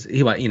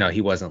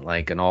wasn't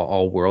like an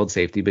all world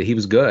safety, but he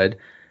was good.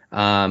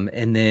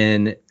 And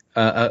then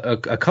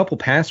a couple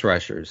pass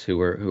rushers who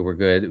were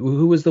good.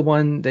 Who was the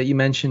one that you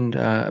mentioned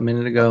a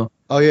minute ago?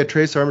 Oh yeah,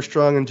 Trace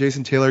Armstrong and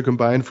Jason Taylor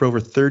combined for over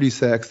 30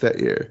 sacks that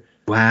year.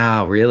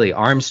 Wow, really?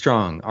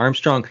 Armstrong.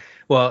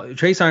 Well,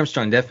 Trace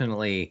Armstrong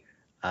definitely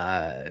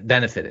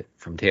benefited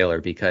from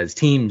Taylor because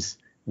teams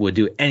would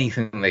do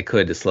anything they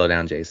could to slow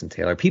down Jason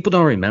Taylor. People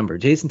don't remember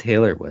Jason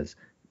Taylor was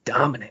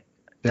dominant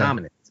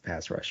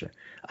pass rusher,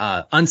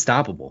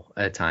 unstoppable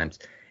at times,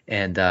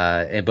 and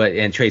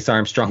Trace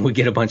Armstrong would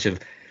get a bunch of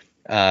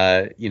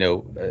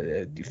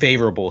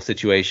favorable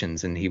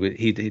situations, and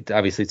he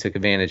obviously took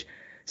advantage.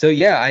 So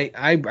yeah,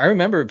 I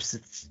remember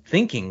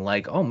thinking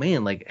like, oh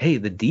man, like, hey,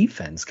 the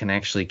defense can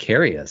actually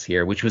carry us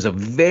here, which was a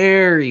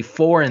very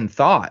foreign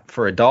thought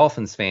for a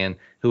Dolphins fan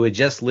who had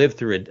just lived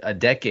through a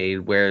decade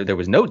where there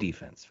was no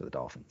defense for the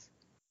Dolphins.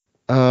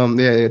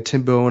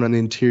 Tim Bowen on the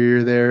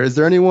interior there. Is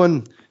there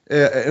anyone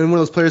of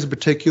those players in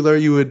particular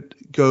you would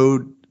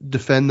go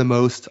defend the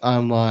most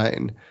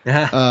online?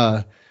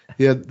 The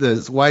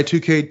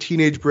Y2K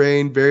teenage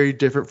brain, very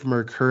different from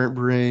our current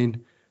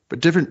brain, but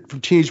different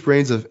from teenage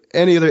brains of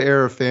any other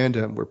era of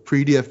fandom, where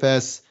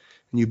pre-DFS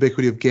and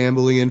ubiquity of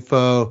gambling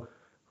info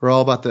were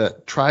all about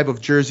the tribe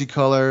of jersey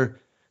color.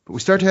 But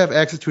we start to have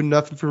access to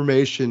enough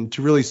information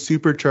to really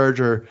supercharge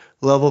our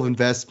level of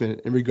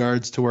investment in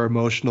regards to our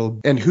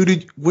emotional. And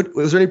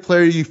was there any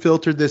player you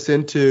filtered this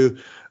into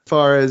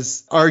far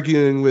as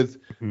arguing with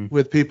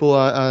people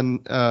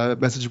on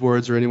message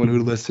boards or anyone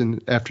who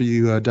listen after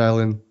you dial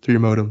in through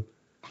your modem?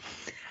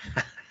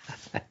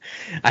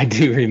 I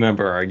do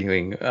remember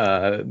arguing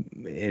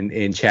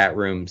in chat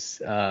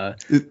rooms,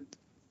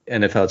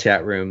 NFL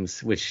chat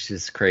rooms, which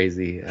is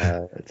crazy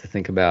to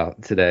think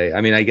about today.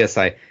 I mean, I guess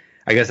I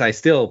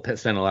still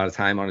spend a lot of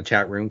time on a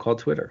chat room called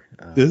Twitter.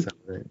 So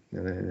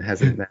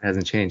that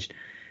hasn't changed.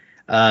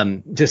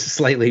 Just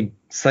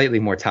slightly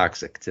more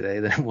toxic today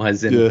than it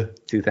was in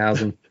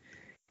 2000.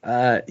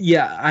 I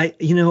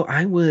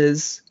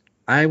was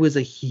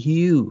a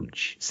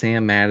huge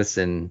Sam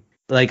Madison.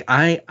 Like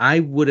I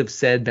would have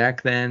said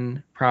back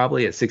then,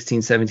 probably at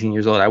 16, 17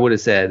 years old, I would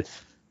have said,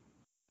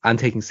 I'm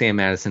taking Sam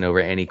Madison over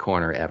any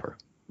corner ever.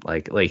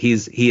 Like he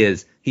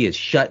is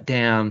shut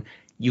down.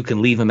 You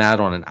can leave him out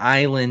on an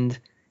island,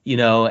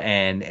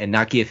 and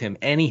not give him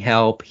any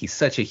help. He's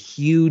such a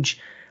huge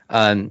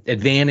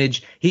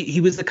advantage. He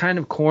was the kind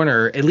of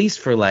corner, at least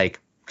for like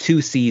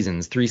 2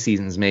 seasons, 3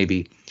 seasons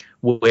maybe,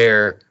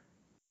 where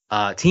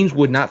teams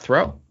would not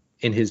throw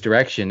in his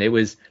direction. It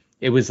was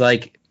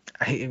like,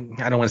 I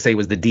don't want to say it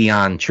was the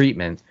Deion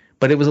treatment,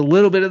 but it was a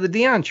little bit of the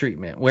Deion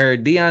treatment where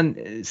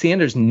Deion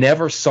Sanders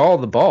never saw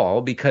the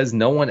ball because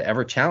no one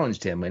ever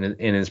challenged him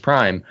in his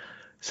prime.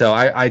 So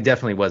I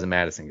definitely was a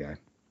Madison guy.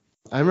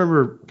 I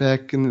remember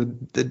back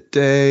in the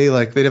day,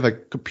 like they'd have a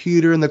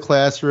computer in the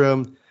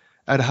classroom.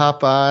 I'd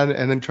hop on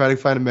and then try to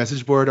find a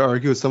message board to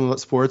argue with someone what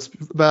sports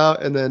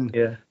about, and then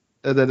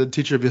the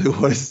teacher would be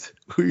like,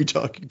 "Who are you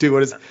talking to?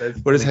 What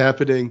is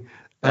happening?"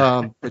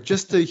 But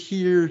just to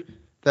hear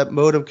that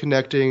modem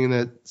connecting and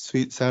that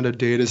sweet sound of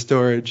data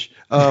storage,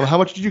 how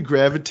much did you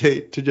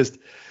gravitate to just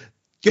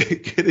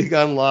getting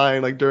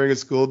online like during a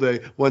school day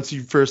once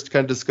you first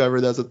kind of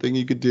discovered that's a thing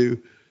you could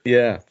do?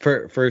 Yeah.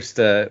 First,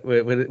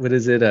 what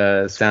is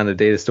it? Sound of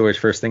data storage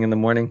first thing in the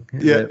morning?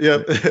 Yeah.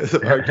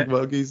 The Arctic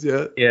Monkeys.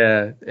 Yeah.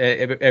 Yeah.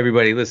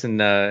 Everybody listen,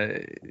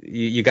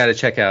 you got to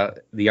check out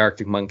the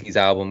Arctic Monkeys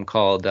album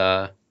called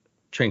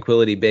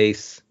Tranquility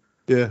Base.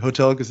 Yeah.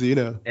 Hotel and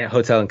Casino. Yeah,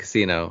 Hotel and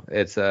Casino.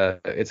 It's a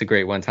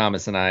great one.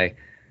 Thomas and I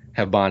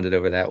have bonded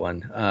over that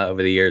one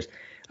over the years.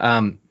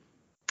 I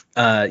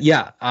did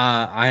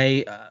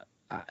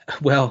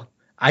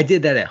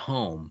that at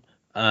home.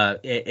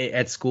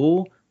 At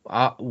school,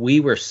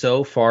 we were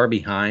so far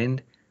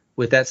behind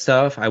with that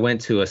stuff. I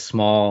went to a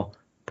small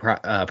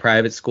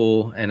private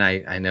school, and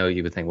I know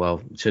you would think,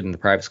 well, shouldn't the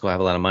private school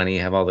have a lot of money,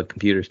 have all the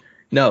computers?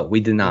 No,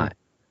 we did not.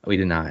 We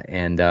did not.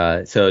 And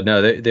so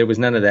no, there was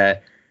none of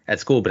that at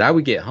school. But I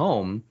would get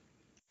home,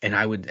 and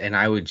I would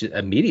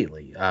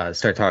immediately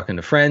start talking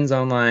to friends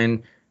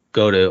online,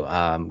 go to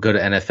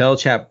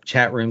NFL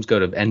chat rooms, go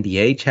to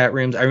NBA chat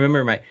rooms. I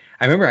remember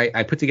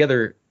I put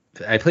together.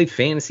 I played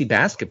fantasy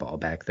basketball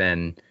back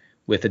then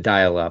with a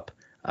dial-up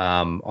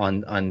on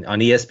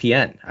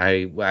ESPN.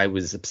 I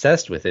was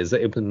obsessed with it.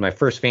 It was my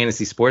first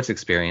fantasy sports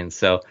experience.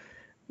 So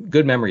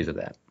good memories of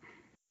that.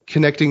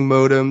 Connecting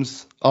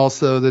Modems,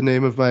 also the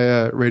name of my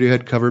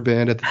Radiohead cover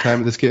band at the time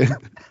of this game.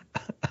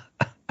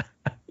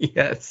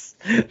 Yes,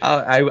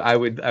 I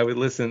would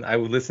listen. I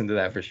would listen to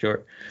that for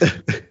sure.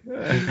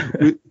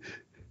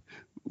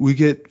 we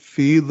get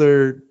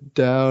Fiedler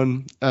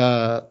down,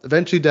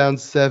 eventually down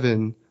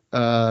 7.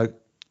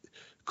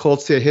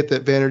 Colts hit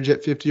that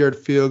Vanderjagt 50-yard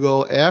field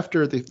goal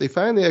after they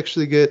finally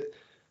actually get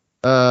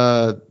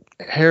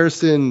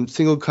Harrison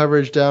single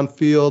coverage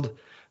downfield.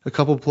 A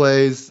couple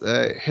plays,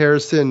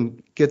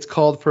 Harrison gets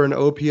called for an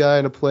OPI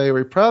in a play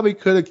where he probably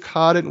could have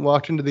caught it and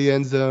walked into the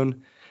end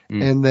zone,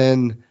 and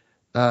then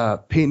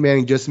Peyton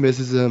Manning just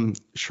misses him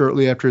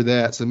shortly after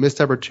that. So missed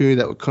opportunity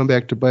that would come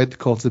back to bite the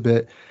Colts a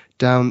bit.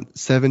 Down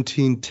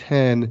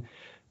 17-10.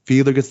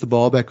 Fiedler gets the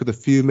ball back with a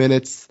few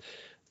minutes.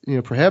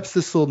 Perhaps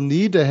this will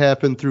need to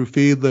happen through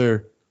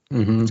Fiedler.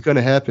 Mm-hmm. It's going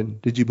to happen.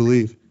 Did you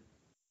believe?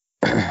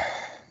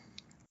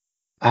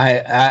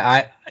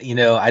 I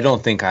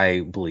don't think I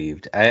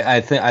believed.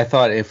 I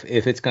thought if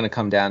it's going to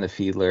come down to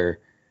Fiedler,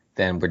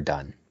 then we're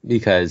done,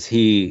 because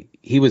he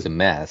was a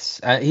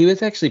mess. He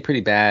was actually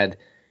pretty bad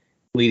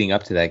leading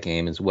up to that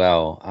game as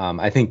well.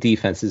 I think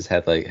defenses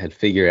had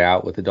figured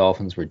out what the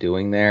Dolphins were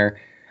doing there.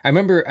 I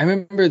remember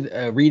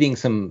reading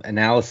some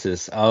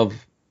analysis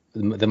of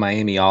the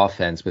Miami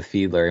offense with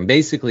Fiedler, and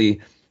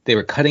basically they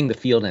were cutting the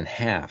field in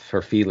half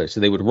for Fiedler,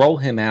 so they would roll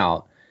him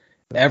out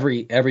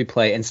every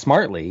play, and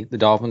smartly the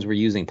Dolphins were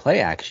using play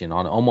action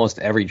on almost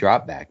every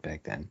drop back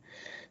then.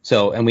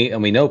 So and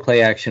we know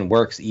play action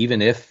works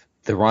even if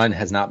the run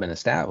has not been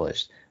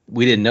established.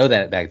 We didn't know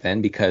that back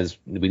then because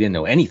we didn't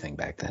know anything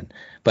back then.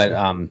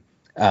 But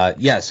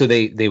so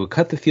they would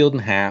cut the field in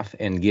half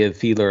and give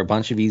Fiedler a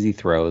bunch of easy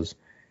throws.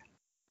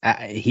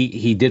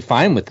 He did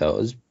fine with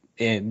those,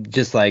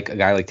 just like a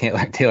guy like Taylor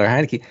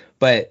Heineke.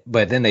 But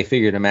then they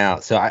figured him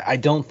out. So I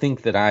don't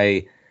think that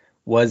I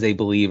was a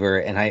believer,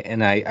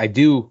 and I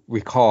do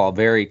recall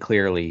very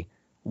clearly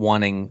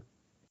wanting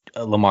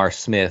Lamar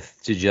Smith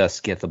to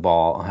just get the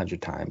ball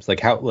 100 times,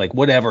 like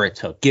whatever it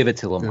took, give it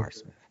to Lamar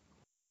Smith.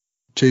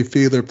 Jay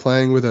Fiedler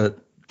playing with a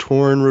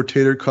torn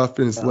rotator cuff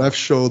in his left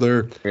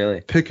shoulder,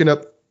 really picking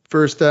up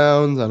first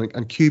downs on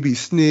QB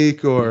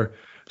sneak or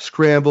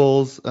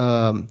scrambles.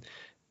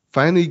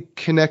 Finally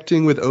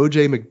connecting with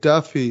O.J.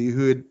 McDuffie,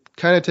 who had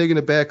kind of taken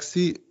a back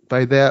seat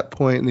by that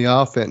point in the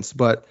offense,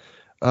 but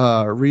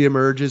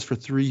reemerges for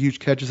 3 huge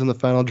catches on the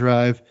final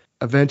drive.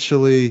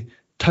 Eventually,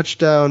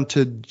 touchdown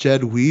to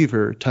Jed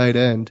Weaver, tight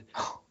end,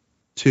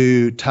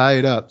 to tie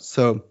it up.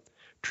 So,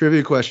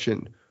 trivia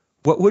question.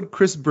 What would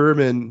Chris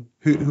Berman,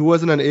 who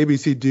wasn't on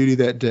ABC duty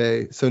that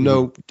day, so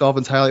no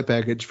Dolphins highlight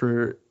package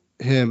for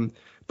him,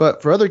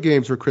 but for other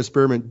games where Chris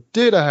Berman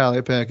did a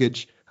highlight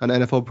package on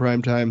NFL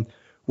Primetime,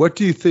 what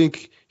do you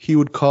think he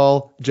would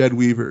call Jed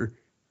Weaver?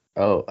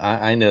 Oh,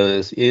 I know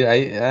this.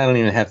 I don't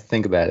even have to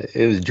think about it.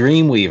 It was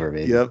Dreamweaver,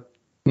 baby. Yep.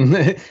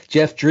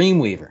 Jeff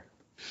Dreamweaver.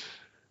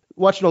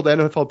 Watching old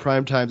NFL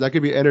Primetimes, I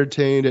could be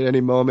entertained at any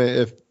moment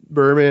if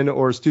Berman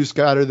or Stu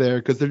Scott are there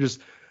because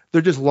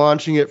they're just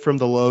launching it from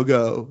the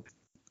logo.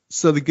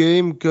 So the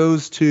game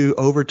goes to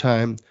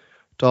overtime.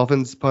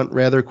 Dolphins punt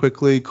rather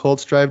quickly.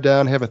 Colts drive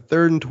down, have a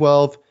 3rd and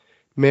 12.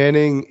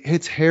 Manning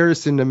hits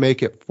Harrison to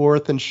make it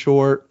 4th and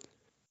short,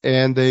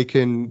 and they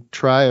can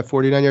try a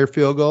 49-yard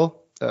field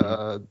goal.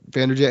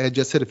 Vanderjagt had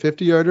just hit a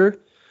 50-yarder,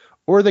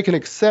 or they can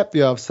accept the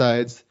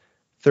offsides,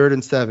 3rd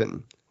and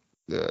 7.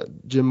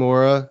 Jim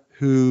Mora,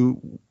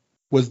 who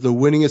was the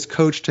winningest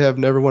coach to have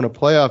never won a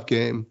playoff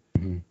game,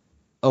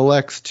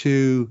 elects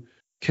to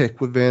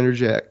kick with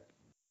Vanderjagt.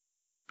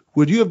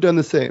 Would you have done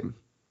the same?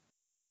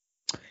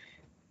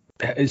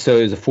 So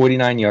it was a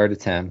 49-yard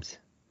attempt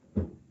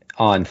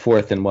on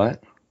 4th and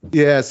what?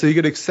 Yeah, so you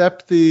could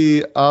accept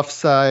the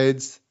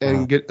offsides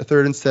and get a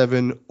 3rd and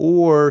 7,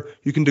 or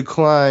you can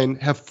decline,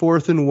 have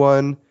 4th and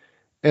 1,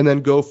 and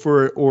then go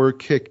for it or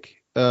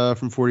kick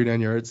from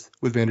 49 yards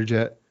with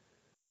Vanderjagt.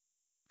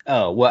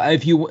 Oh, well,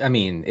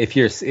 if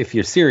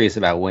you're serious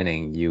about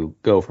winning, you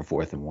go for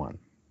 4th and 1.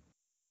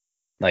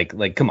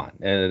 Like, come on,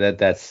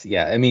 that's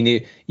yeah. I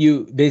mean,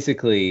 you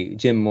basically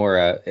Jim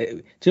Mora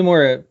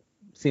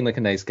seemed like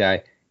a nice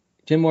guy.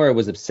 Jim Mora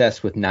was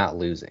obsessed with not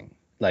losing.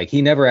 Like,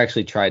 he never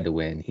actually tried to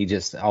win. He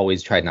just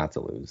always tried not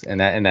to lose, and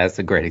that's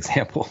a great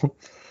example.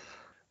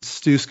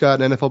 Stu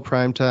Scott in NFL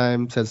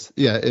Primetime says,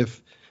 yeah, if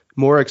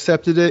Mora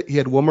accepted it, he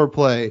had one more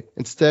play.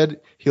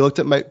 Instead, he looked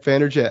at Mike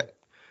Vanderjagt.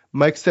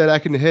 Mike said, "I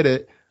can hit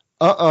it."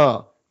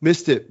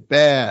 Missed it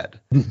bad.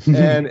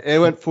 And it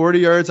went 40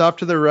 yards off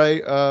to the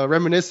right,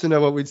 reminiscent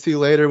of what we'd see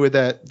later with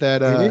that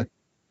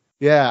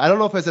yeah, I don't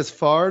know if it's as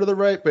far to the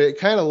right, but it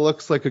kind of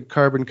looks like a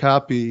carbon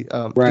copy.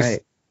 Right. Just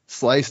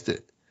sliced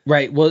it.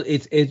 Right. Well,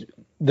 it's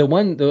the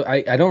one,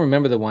 I don't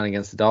remember the one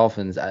against the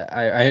Dolphins.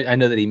 I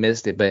know that he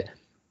missed it, but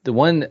the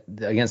one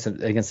against the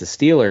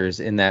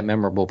Steelers in that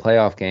memorable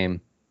playoff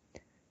game,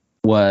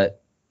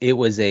 it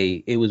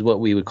was what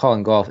we would call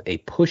in golf a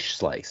push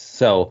slice.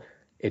 So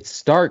it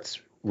starts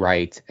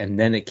right and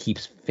then it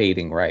keeps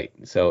fading right.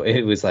 So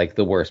it was like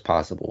the worst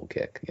possible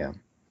kick. Yeah.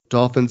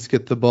 Dolphins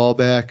get the ball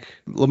back.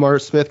 Lamar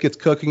Smith gets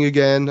cooking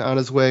again on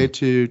his way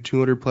to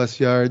 200 plus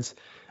yards.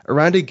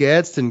 Arondi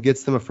Gadsden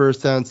gets them a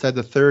first down inside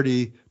the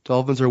 30.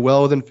 Dolphins are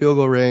well within field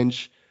goal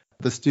range.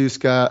 The Stu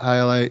Scott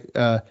highlight.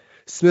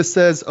 Smith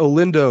says,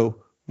 "Olindo,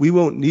 we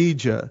won't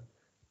need ya."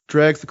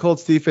 Drags the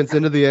Colts defense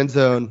into the end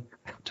zone,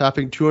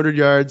 topping 200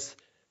 yards,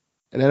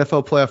 an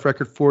NFL playoff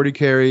record 40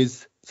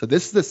 carries. So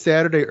this is the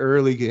Saturday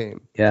early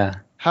game. Yeah.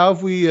 How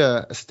have we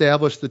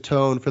established the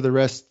tone for the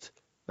rest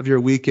of your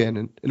weekend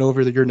and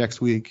over your next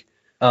week?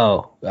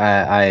 Oh,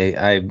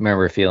 I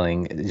remember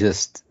feeling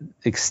just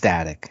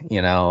ecstatic,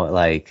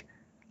 like,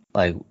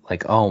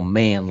 oh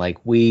man, like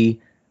we're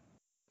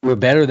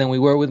better than we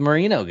were with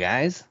Marino,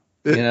 guys.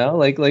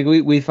 Like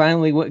we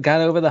finally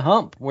got over the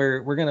hump.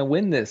 We're gonna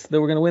win this.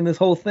 We're gonna win this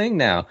whole thing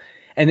now.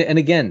 And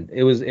again,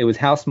 it was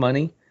house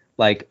money.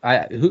 Like,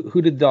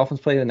 who did the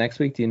Dolphins play the next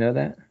week? Do you know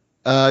that?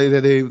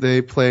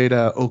 They played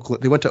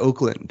Oakland. They went to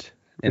Oakland.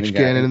 Rich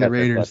Gannon and the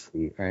Raiders.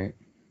 Lucky, right?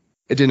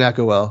 It did not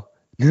go well.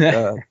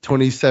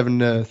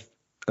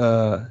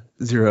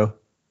 27-0.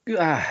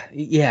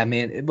 Yeah,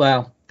 man.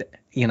 Well,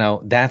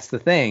 that's the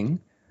thing.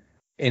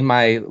 In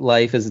my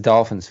life as a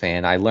Dolphins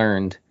fan, I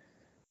learned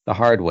the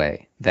hard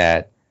way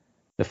that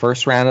the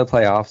first round of the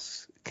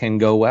playoffs can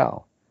go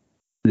well.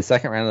 The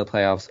second round of the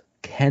playoffs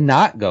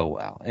cannot go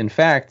well. In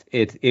fact,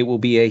 it will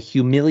be a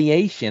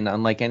humiliation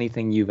unlike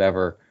anything you've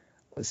ever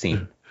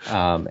seen.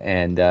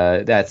 And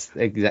that's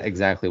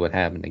exactly what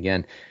happened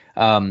again.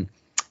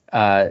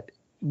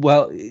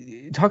 Well,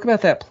 talk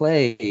about that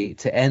play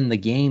to end the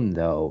game,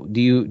 though. Do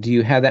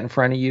you have that in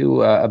front of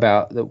you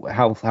about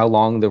how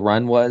long the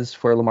run was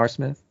for Lamar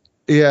Smith?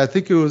 Yeah, I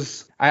think it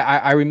was.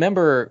 I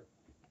remember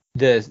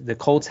the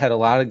Colts had a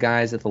lot of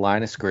guys at the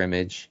line of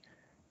scrimmage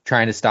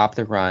trying to stop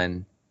the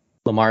run.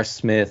 Lamar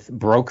Smith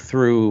broke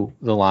through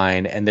the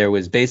line, and there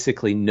was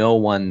basically no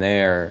one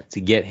there to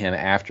get him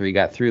after he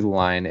got through the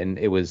line, and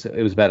it was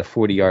about a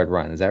 40-yard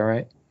run. Is that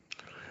right?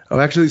 Oh,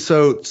 actually,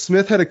 so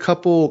Smith had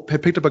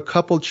picked up a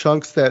couple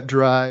chunks that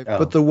drive,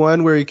 but the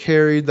one where he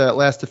carried that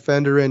last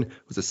defender in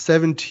was a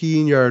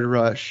 17-yard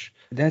rush.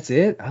 That's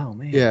it? Oh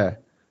man. Yeah.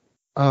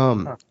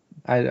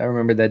 I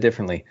remember that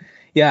differently.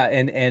 Yeah,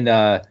 and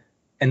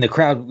And the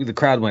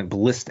crowd went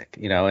ballistic.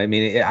 I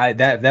mean,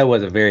 that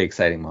was a very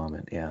exciting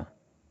moment. Yeah.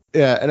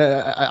 Yeah, and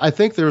I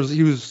think he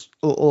was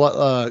a lot,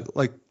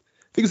 I think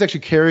he was actually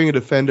carrying a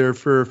defender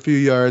for a few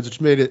yards, which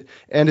made it.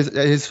 And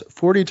his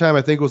 40 time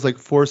I think was like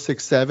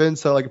 4.67,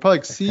 so like it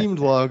probably seemed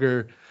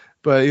longer,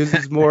 but he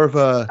was more of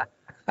a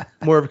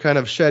kind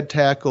of shed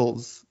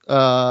tackles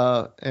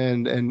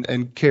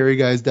and carry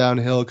guys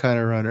downhill kind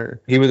of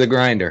runner. He was a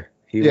grinder.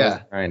 Was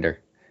a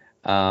grinder.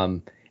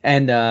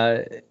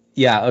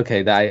 Yeah,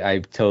 okay, I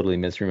totally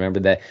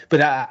misremembered that.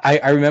 But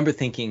I remember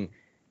thinking,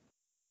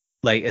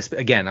 like,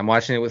 again, I'm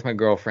watching it with my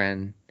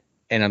girlfriend,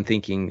 and I'm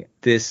thinking,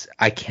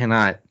 I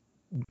cannot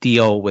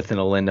deal with an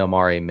Olindo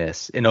Mare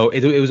miss. It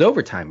was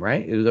overtime,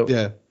 right? It was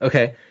yeah.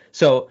 Okay,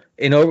 so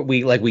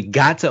we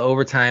got to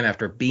overtime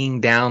after being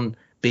down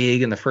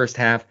big in the first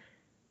half,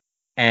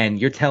 and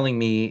you're telling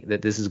me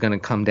that this is going to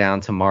come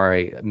down to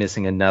Mare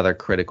missing another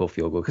critical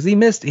field goal because he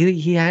missed.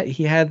 He had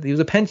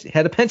a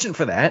penchant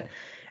for that.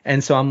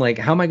 And so I'm like,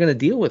 how am I going to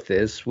deal with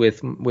this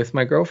with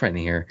my girlfriend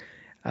here?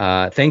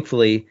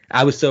 Thankfully,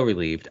 I was so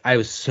relieved. I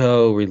was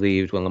so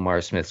relieved when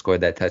Lamar Smith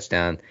scored that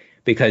touchdown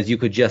because it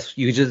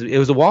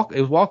was a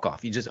walk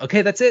off. You just,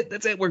 okay, that's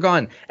it, we're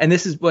gone. And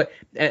this is what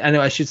I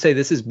know. I should say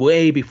this is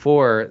way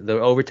before the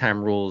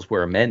overtime rules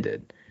were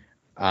amended,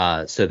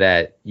 so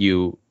that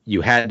you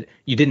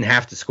didn't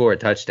have to score a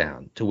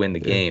touchdown to win the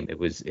game. It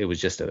was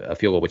just a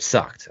field goal, which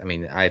sucked. I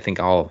mean, I think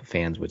all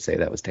fans would say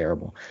that was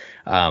terrible.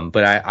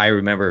 But I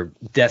remember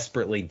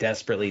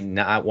desperately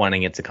not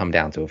wanting it to come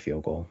down to a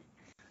field goal.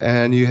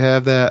 And you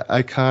have that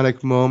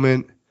iconic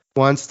moment.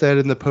 Wanstead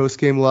in the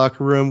post-game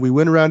locker room. We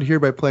win around here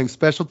by playing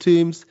special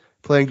teams,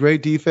 playing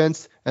great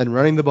defense, and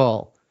running the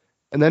ball.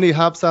 And then he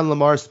hops on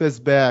Lamar Smith's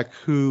back,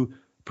 who,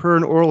 per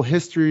an oral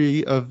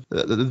history of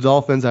the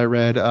Dolphins I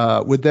read,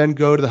 would then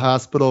go to the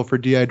hospital for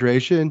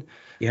dehydration.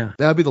 Yeah.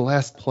 That would be the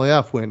last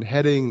playoff win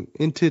heading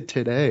into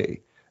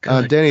today.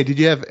 Denny, did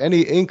you have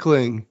any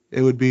inkling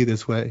it would be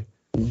this way?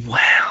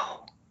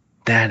 Wow.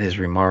 That is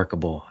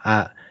remarkable.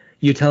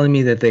 You're telling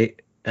me that they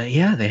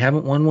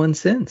haven't won one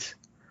since.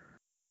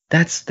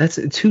 That's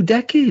 2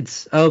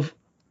 decades of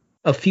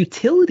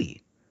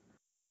futility.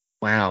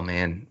 Wow,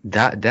 man.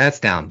 That's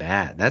down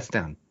bad. That's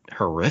down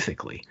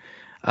horrifically.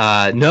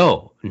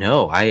 No,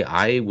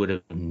 I would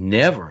have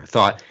never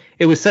thought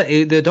it was.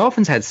 The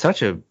Dolphins had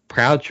such a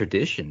proud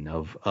tradition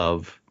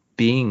of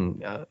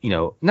being,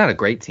 not a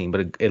great team,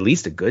 but at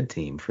least a good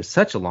team for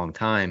such a long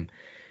time.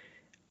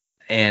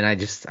 And I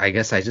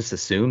guess I just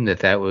assumed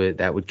that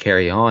would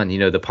carry on.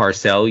 The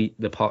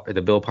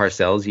the Bill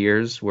Parcells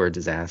years were a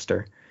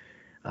disaster.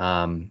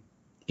 Trying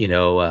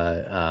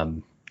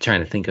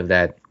to think of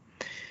that.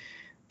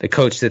 The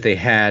coach that they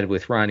had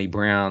with Ronnie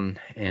Brown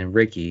and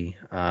Ricky,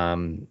 I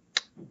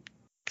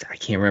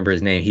can't remember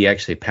his name. He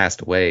actually passed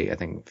away, I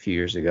think, a few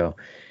years ago.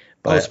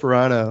 But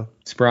Sperano.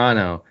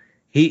 Sperano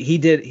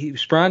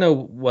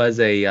was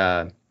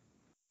I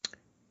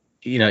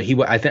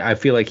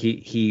feel like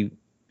he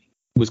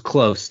was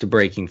close to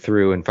breaking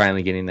through and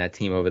finally getting that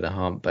team over the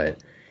hump. But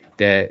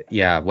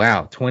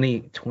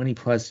 20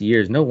 plus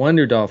years. No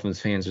wonder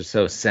Dolphins fans are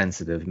so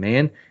sensitive,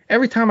 man.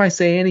 Every time I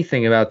say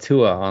anything about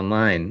Tua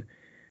online,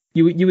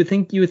 you would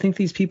think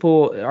these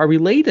people are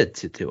related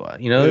to Tua.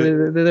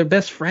 They're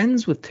best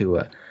friends with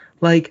Tua.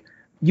 Like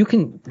you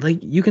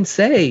can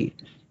say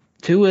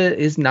Tua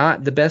is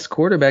not the best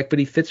quarterback, but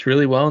he fits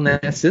really well in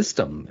that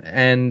system.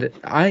 And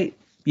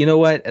you know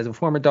what? As a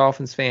former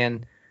Dolphins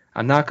fan,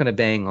 I'm not going to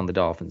bang on the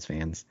Dolphins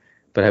fans,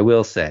 but I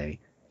will say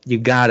you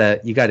gotta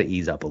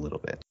ease up a little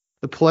bit.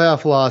 The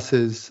playoff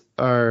losses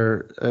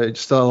are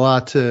just a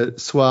lot to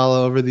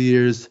swallow over the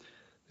years.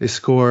 They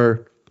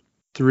score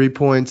 3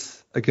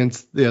 points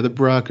against the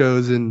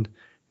Broncos in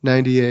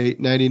 98,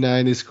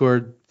 99. They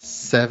scored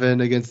 7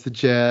 against the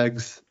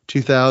Jags.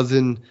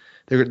 2000,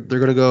 they're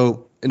going to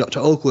go to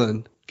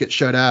Oakland, get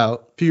shut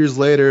out. A few years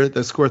later,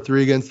 they score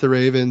 3 against the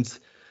Ravens.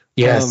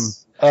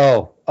 Yes.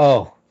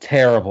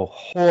 Terrible,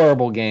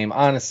 horrible game.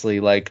 Honestly,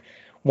 like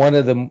one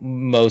of the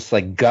most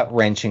like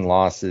gut-wrenching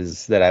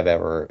losses that I've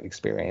ever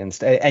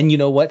experienced. And you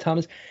know what,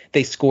 Thomas?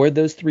 They scored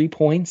those 3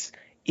 points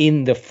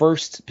in the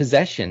first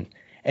possession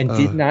and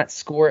did not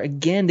score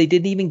again. They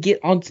didn't even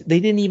they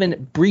didn't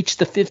even breach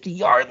the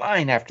 50-yard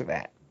line after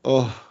that.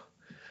 Oh,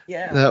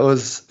 yeah. That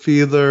was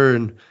Fiedler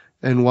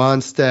and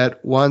Wanstead.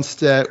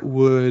 Wanstead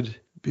would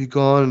be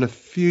gone in a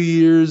few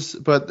years,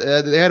 but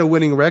they had a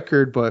winning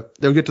record, but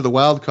they'll get to the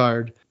wild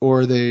card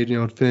or they,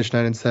 finish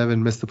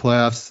 9-7, miss the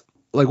playoffs.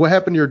 Like, what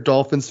happened to your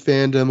Dolphins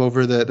fandom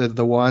over the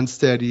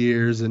Wanstead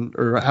years,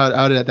 or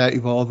how did that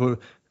evolve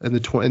in the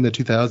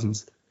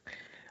 2000s?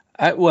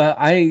 I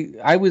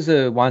was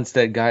a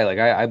Wanstead guy. Like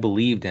I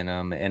believed in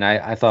him, and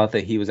I thought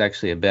that he was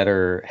actually a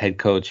better head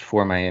coach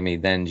for Miami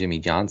than Jimmy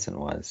Johnson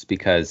was,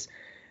 because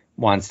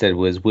Wanstead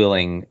was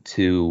willing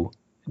to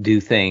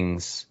do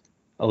things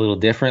a little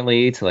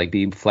differently, to like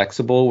be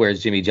flexible,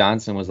 whereas Jimmy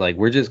Johnson was like,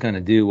 we're just going to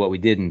do what we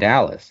did in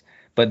Dallas.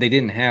 But they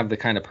didn't have the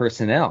kind of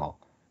personnel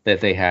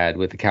that they had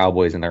with the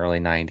Cowboys in the early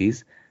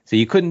 90s. So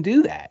you couldn't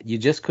do that. You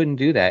just couldn't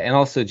do that. And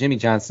also Jimmy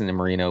Johnson and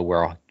Marino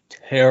were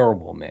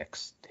terrible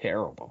mix,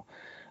 terrible.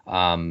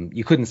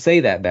 You couldn't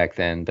say that back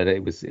then, but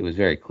it was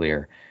very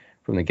clear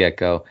from the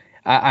get-go.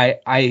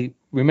 I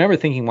remember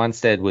thinking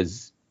Wanstead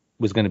was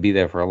going to be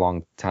there for a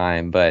long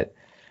time, but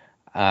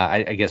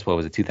I guess what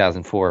was it,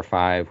 2004 or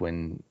 5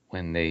 when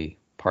they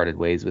parted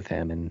ways with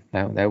him, and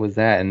that was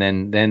that. And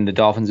then the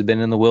Dolphins have been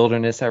in the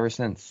wilderness ever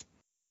since.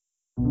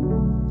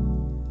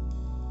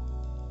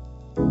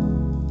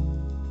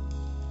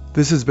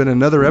 This has been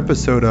another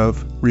episode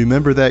of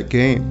Remember That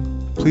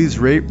Game. Please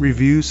rate,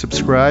 review,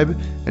 subscribe,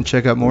 and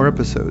check out more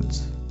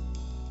episodes.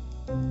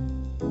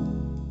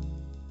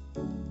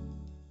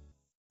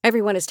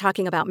 Everyone is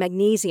talking about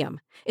magnesium.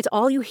 It's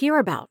all you hear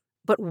about.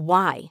 But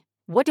why?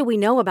 What do we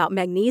know about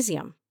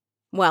magnesium?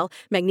 Well,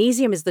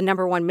 magnesium is the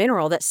number one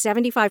mineral that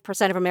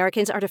 75% of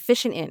Americans are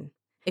deficient in.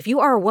 If you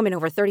are a woman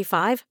over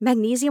 35,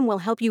 magnesium will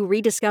help you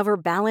rediscover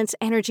balance,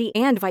 energy,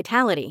 and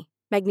vitality.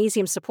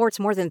 Magnesium supports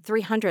more than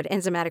 300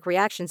 enzymatic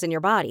reactions in your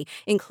body,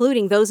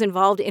 including those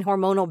involved in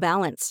hormonal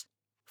balance.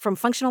 From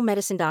functional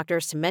medicine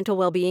doctors to mental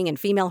well-being and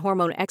female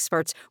hormone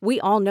experts,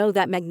 we all know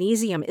that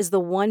magnesium is the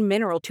one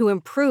mineral to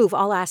improve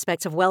all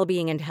aspects of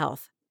well-being and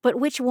health. But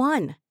which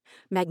one?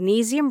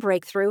 Magnesium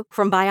Breakthrough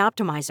from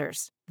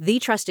Bioptimizers, the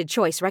trusted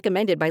choice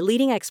recommended by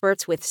leading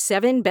experts with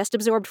 7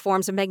 best-absorbed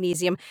forms of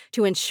magnesium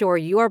to ensure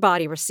your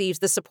body receives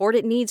the support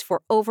it needs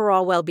for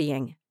overall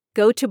well-being.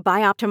 Go to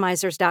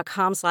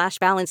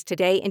bioptimizers.com/balance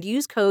today and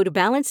use code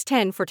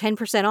BALANCE10 for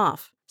 10%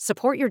 off.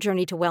 Support your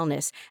journey to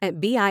wellness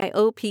at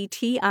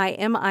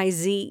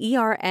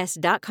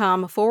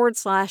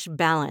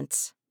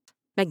bioptimizers.com/balance.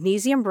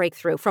 Magnesium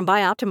Breakthrough from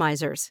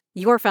Bioptimizers,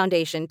 your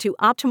foundation to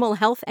optimal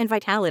health and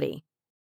vitality.